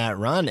get on that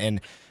run.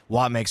 And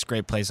Watt makes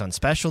great plays on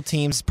special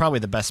teams, probably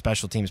the best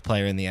special teams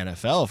player in the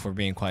NFL, if we're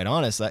being quite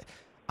honest.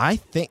 I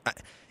think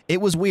it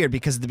was weird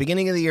because at the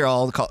beginning of the year,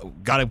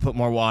 got to put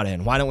more Watt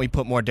in. Why don't we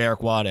put more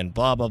Derek Watt in?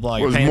 Blah, blah, blah.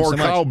 You're paying more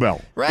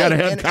cowbell. Right. Got to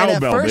have cowbell,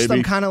 and at first, baby.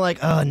 I'm kind of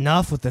like,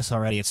 enough with this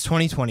already. It's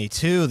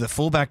 2022. The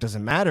fullback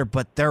doesn't matter.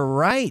 But they're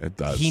right. It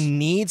does. He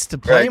needs to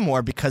play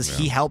more because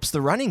he helps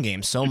the running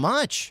game so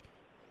much.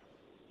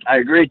 I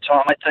agree,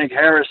 Tom. I think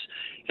Harris,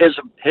 his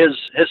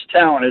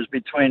talent is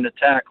between the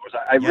tackles.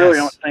 I really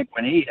don't think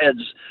when he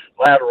heads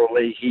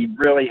laterally, he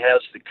really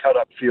has the cut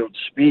upfield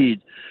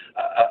speed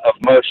of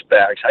most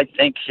backs. I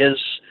think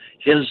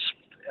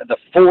the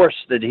force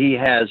that he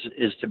has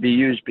is to be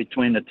used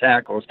between the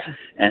tackles,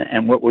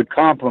 and what would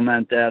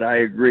complement that, I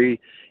agree,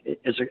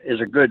 is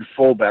a good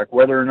fullback.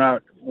 Whether or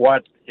not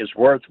Watt is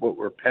worth what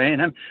we're paying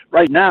him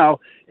right now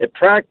at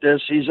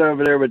practice, he's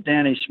over there with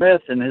Danny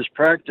Smith, and his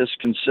practice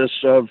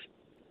consists of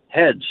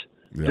heads.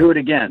 Yeah. Do it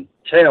again.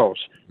 Tails.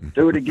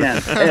 Do it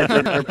again.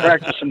 Heads. They're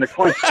practicing the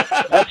coin.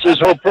 That's his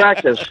whole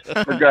practice,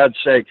 for God's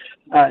sake.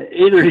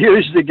 Either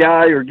use the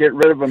guy or get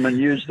rid of him and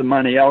use the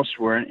money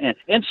elsewhere. And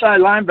inside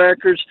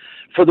linebackers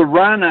for the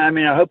run,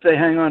 I hope they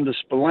hang on to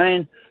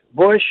Spillane.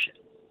 Bush,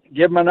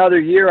 give him another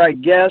year, I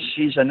guess.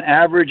 He's an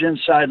average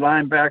inside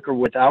linebacker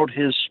without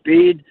his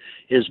speed.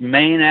 His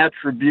main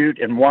attribute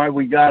and why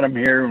we got him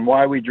here and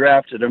why we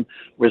drafted him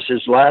was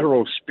his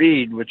lateral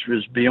speed, which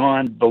was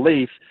beyond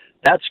belief.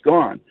 That's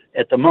gone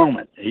at the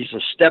moment. He's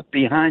a step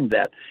behind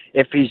that.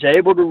 If he's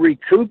able to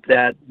recoup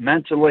that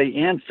mentally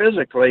and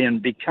physically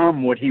and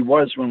become what he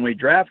was when we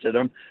drafted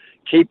him,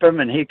 keep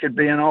him and he could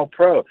be an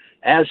all-pro.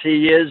 As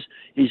he is,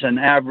 he's an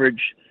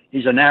average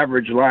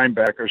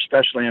linebacker,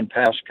 especially in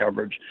pass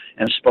coverage.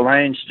 And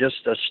Spillane's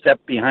just a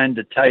step behind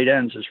the tight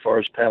ends as far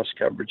as pass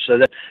coverage. So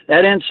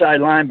that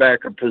inside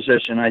linebacker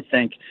position, I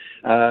think,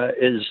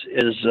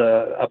 is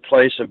a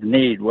place of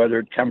need, whether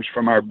it comes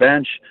from our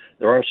bench.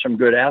 There are some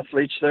good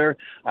athletes there.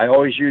 I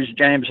always use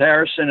James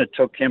Harrison. It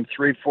took him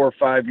 3, 4,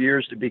 5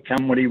 years to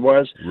become what he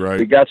was. Right.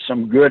 We got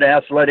some good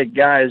athletic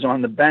guys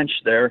on the bench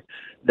there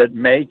that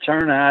may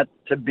turn out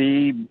to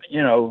be,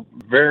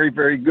 very,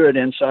 very good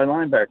inside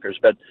linebackers.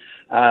 But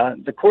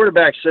the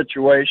quarterback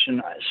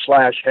situation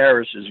 /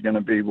 Harris is going to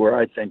be where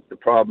I think the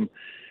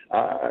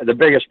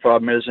biggest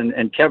problem is,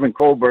 and Kevin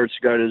Colbert's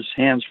got his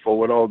hands full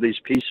with all these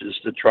pieces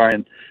to try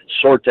and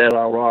sort that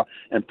out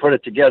and put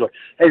it together.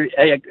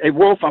 Hey,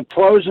 Wolf, I'm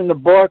closing the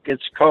book.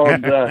 It's called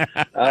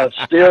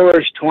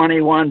Steelers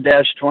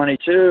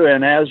 21-22,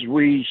 and as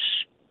we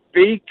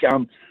speak,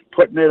 I'm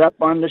putting it up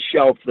on the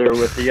shelf there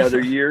with the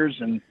other years,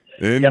 and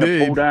going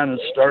to pull down and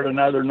start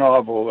another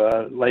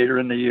novel later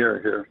in the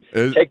year here.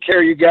 Take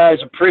care, you guys.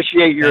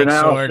 Appreciate your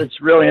analysis.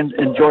 Really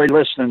enjoy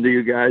listening to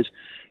you guys.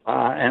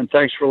 And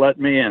thanks for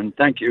letting me in.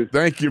 Thank you.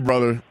 Thank you,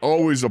 brother.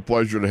 Always a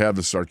pleasure to have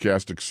the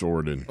sarcastic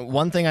Sword in.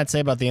 One thing I'd say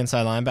about the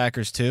inside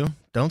linebackers, too,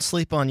 don't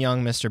sleep on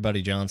young Mr.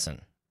 Buddy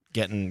Johnson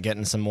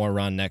getting some more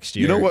run next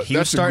year. You know what? He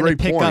was starting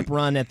to pick up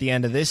run at the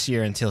end of this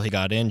year until he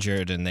got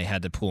injured and they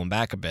had to pull him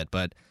back a bit.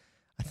 But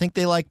I think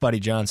they like Buddy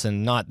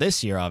Johnson, not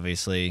this year,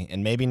 obviously,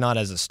 and maybe not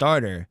as a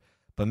starter,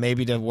 but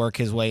maybe to work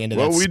his way into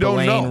Well, that we don't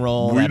Spillane know.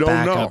 role, We that don't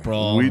backup know.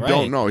 role. We Right.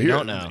 don't know. We Here,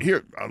 don't know.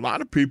 here, a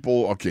lot of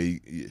people. Okay,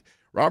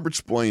 Robert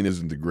Spillane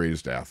isn't the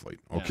greatest athlete.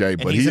 Okay,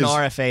 And but he's he an is,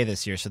 RFA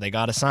this year, so they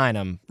got to sign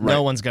him. Right.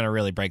 No one's going to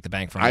really break the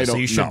bank for him, I so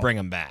don't you should know. bring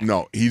him back.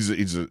 No, he's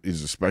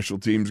a special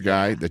teams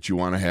guy that you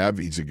want to have.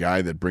 He's a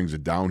guy that brings a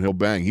downhill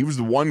bang. He was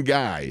the one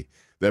guy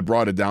that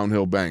brought a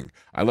downhill bang.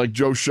 I like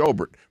Joe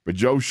Schobert, but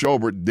Joe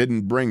Schobert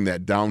didn't bring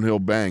that downhill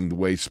bang the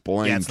way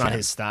Spillane Yeah, it's not can.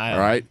 his style. All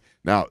right.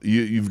 Now,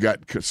 you've got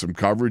some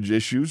coverage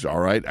issues. All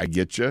right. I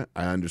get you.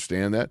 I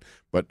understand that.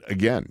 But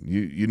again,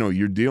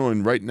 you're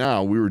dealing right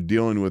now. We were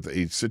dealing with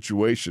a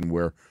situation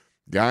where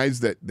guys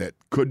that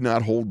could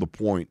not hold the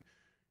point,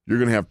 you're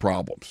going to have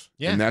problems.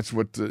 Yeah. And that's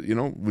what,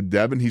 with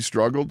Devin, he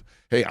struggled.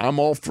 Hey, I'm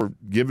all for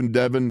giving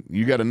Devin,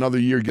 you got another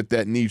year, get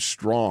that knee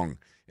strong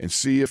and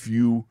see if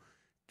you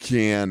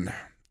can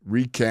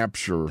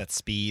recapture That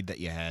speed that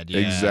you had.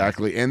 Yeah.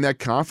 exactly, and that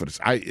confidence.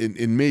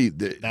 In me,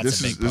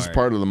 this is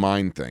part of the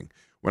mind thing.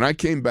 When I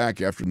came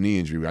back after the knee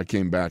injury, I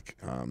came back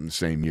the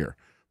same year.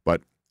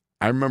 But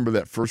I remember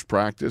that first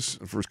practice,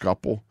 the first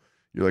couple.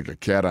 You're like a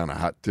cat on a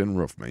hot tin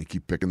roof, man. You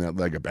keep picking that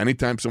leg up.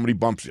 Anytime somebody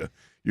bumps you,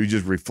 you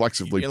just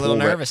reflexively You're a pull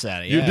little that. nervous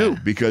at it. You Yeah. do,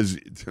 because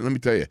let me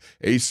tell you,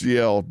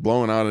 ACL,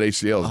 blowing out at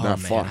ACL is not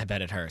fun. I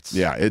bet it hurts.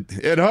 Yeah, it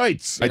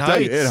hurts. I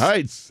tell you, it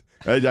hurts.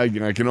 I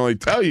can only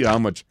tell you how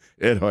much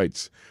it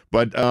hurts.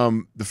 But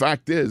the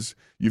fact is,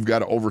 you've got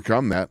to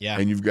overcome that,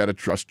 and you've got to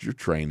trust your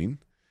training,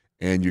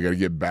 and you got to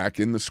get back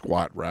in the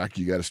squat rack.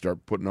 You got to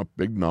start putting up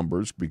big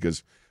numbers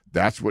because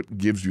that's what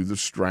gives you the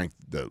strength.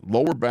 The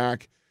lower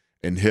back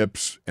and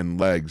hips and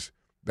legs,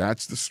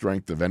 that's the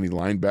strength of any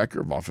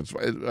linebacker, of offensive,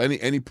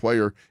 any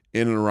player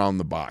in and around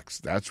the box.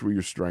 That's where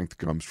your strength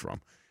comes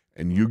from.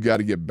 And you got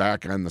to get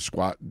back on the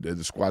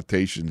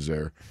squatations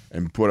there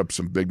and put up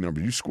some big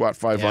numbers. You squat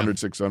 500,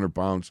 600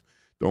 pounds,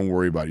 don't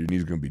worry about it. Your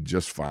knee's going to be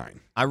just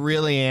fine. I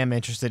really am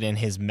interested in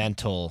his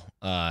mental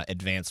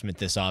advancement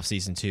this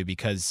offseason, too,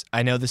 because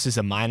I know this is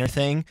a minor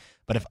thing,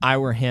 but if I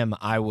were him,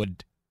 I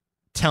would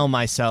tell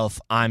myself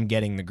I'm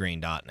getting the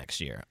green dot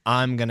next year.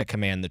 I'm going to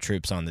command the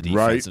troops on the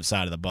defensive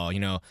side of the ball.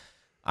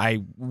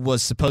 I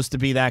was supposed to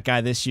be that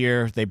guy this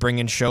year. They bring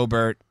in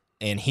Schobert,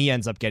 and he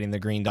ends up getting the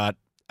green dot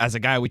as a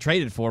guy we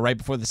traded for right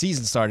before the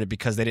season started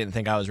because they didn't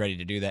think I was ready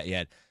to do that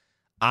yet.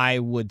 I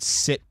would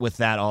sit with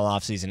that all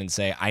offseason and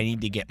say, I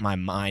need to get my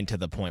mind to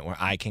the point where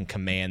I can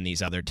command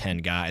these other 10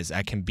 guys.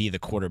 I can be the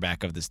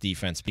quarterback of this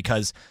defense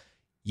because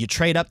you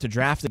trade up to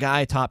draft a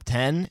guy top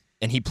 10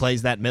 and he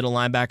plays that middle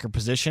linebacker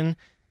position.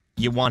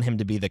 You want him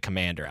to be the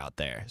commander out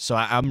there. So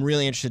I'm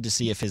really interested to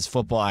see if his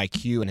football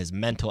IQ and his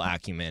mental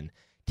acumen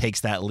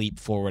takes that leap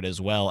forward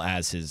as well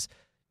as his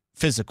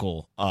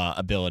physical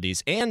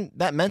abilities. And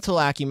that mental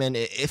acumen,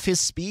 if his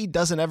speed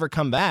doesn't ever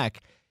come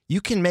back, you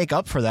can make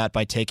up for that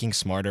by taking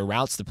smarter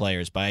routes to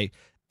players, by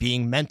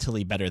being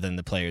mentally better than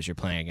the players you're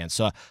playing against.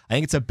 So I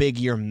think it's a big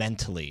year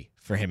mentally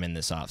for him in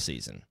this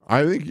offseason.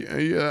 I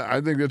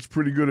think that's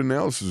pretty good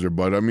analysis there,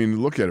 bud. I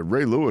mean, look at it.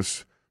 Ray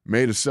Lewis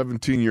made a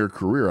 17-year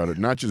career out of it,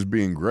 not just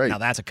being great. Now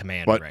that's a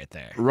commander right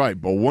there. Right,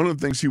 but one of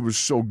the things he was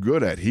so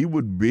good at, he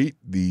would beat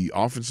the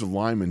offensive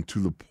lineman to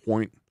the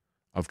point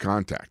of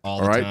contact.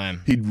 All the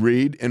time. He'd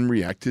read and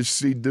react. His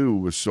see-do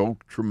was so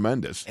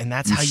tremendous. And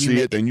that's you how you see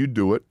it, and you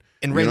do it.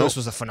 And Ray Lewis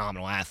was a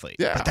phenomenal athlete.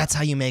 Yeah. But that's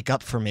how you make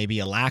up for maybe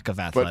a lack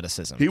of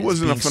athleticism. He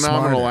wasn't a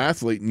phenomenal smarter.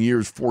 athlete in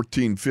years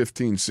 14,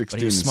 15, 16,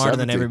 But he was and smarter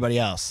 17. than everybody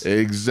else.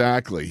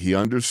 Exactly. He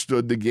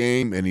understood the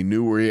game, and he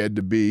knew where he had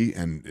to be,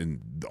 and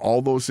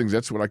all those things.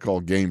 That's what I call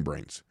game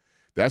brains.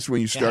 That's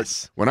when you start.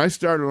 Yes. When I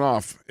started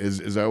off,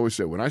 as I always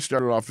say, when I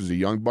started off as a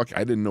young buck, I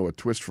didn't know a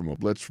twist from a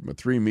blitz, from a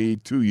 3-me,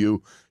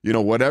 2U,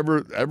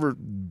 whatever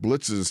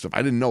blitzes and stuff.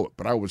 I didn't know it,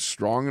 but I was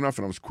strong enough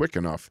and I was quick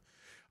enough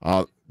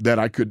that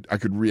I could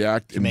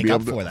react and make be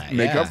up able to for that,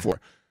 make yeah. up for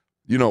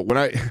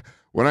it.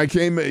 When I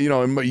came,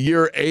 in my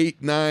year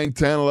 8, 9,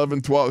 10,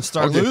 11, 12,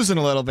 Start losing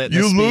a little bit.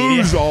 you in the speed.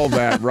 lose all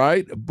that,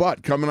 right?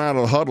 But coming out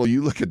of the huddle,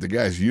 you look at the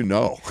guys,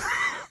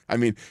 I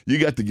mean, you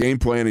got the game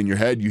plan in your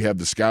head. You have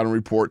the scouting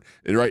report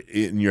right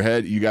in your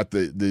head. You got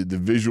the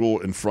visual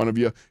in front of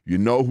you. You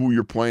know who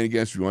you're playing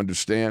against. You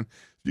understand.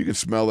 You can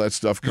smell that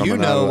stuff coming out. You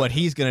know what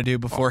he's going to do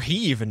before he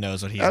even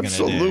knows what he's going to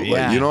do. Absolutely.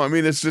 Yeah. I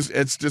mean, it's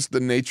just the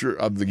nature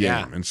of the game.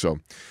 Yeah. And so,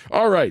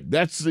 all right,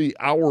 that's the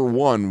hour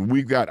one.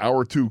 We've got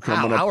hour two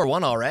coming up. Hour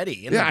one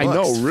already. In Yeah, the I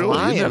know, books, really.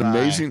 flying Isn't that by.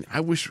 amazing?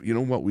 I wish, we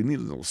need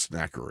a little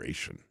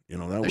snackeration. That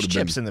would There's have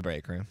chips been in the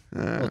break room. A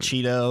little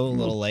Cheeto,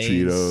 little Lay's.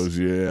 Cheetos,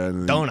 yeah. And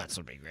then- Donuts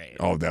would be great.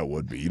 Oh, that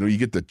would be. You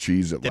get the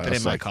cheese that Dip lasts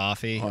it in my like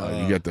coffee.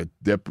 You get the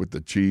dip with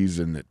the cheese,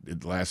 and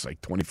it lasts like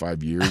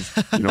 25 years,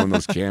 in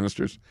those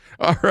canisters.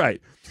 All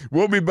right.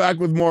 We'll be back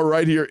with more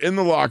right here in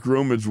the locker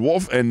room. It's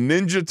Wolf and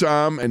Ninja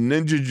Tom and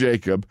Ninja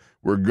Jacob.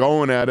 We're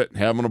going at it,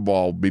 having a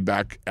ball. Be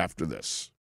back after this.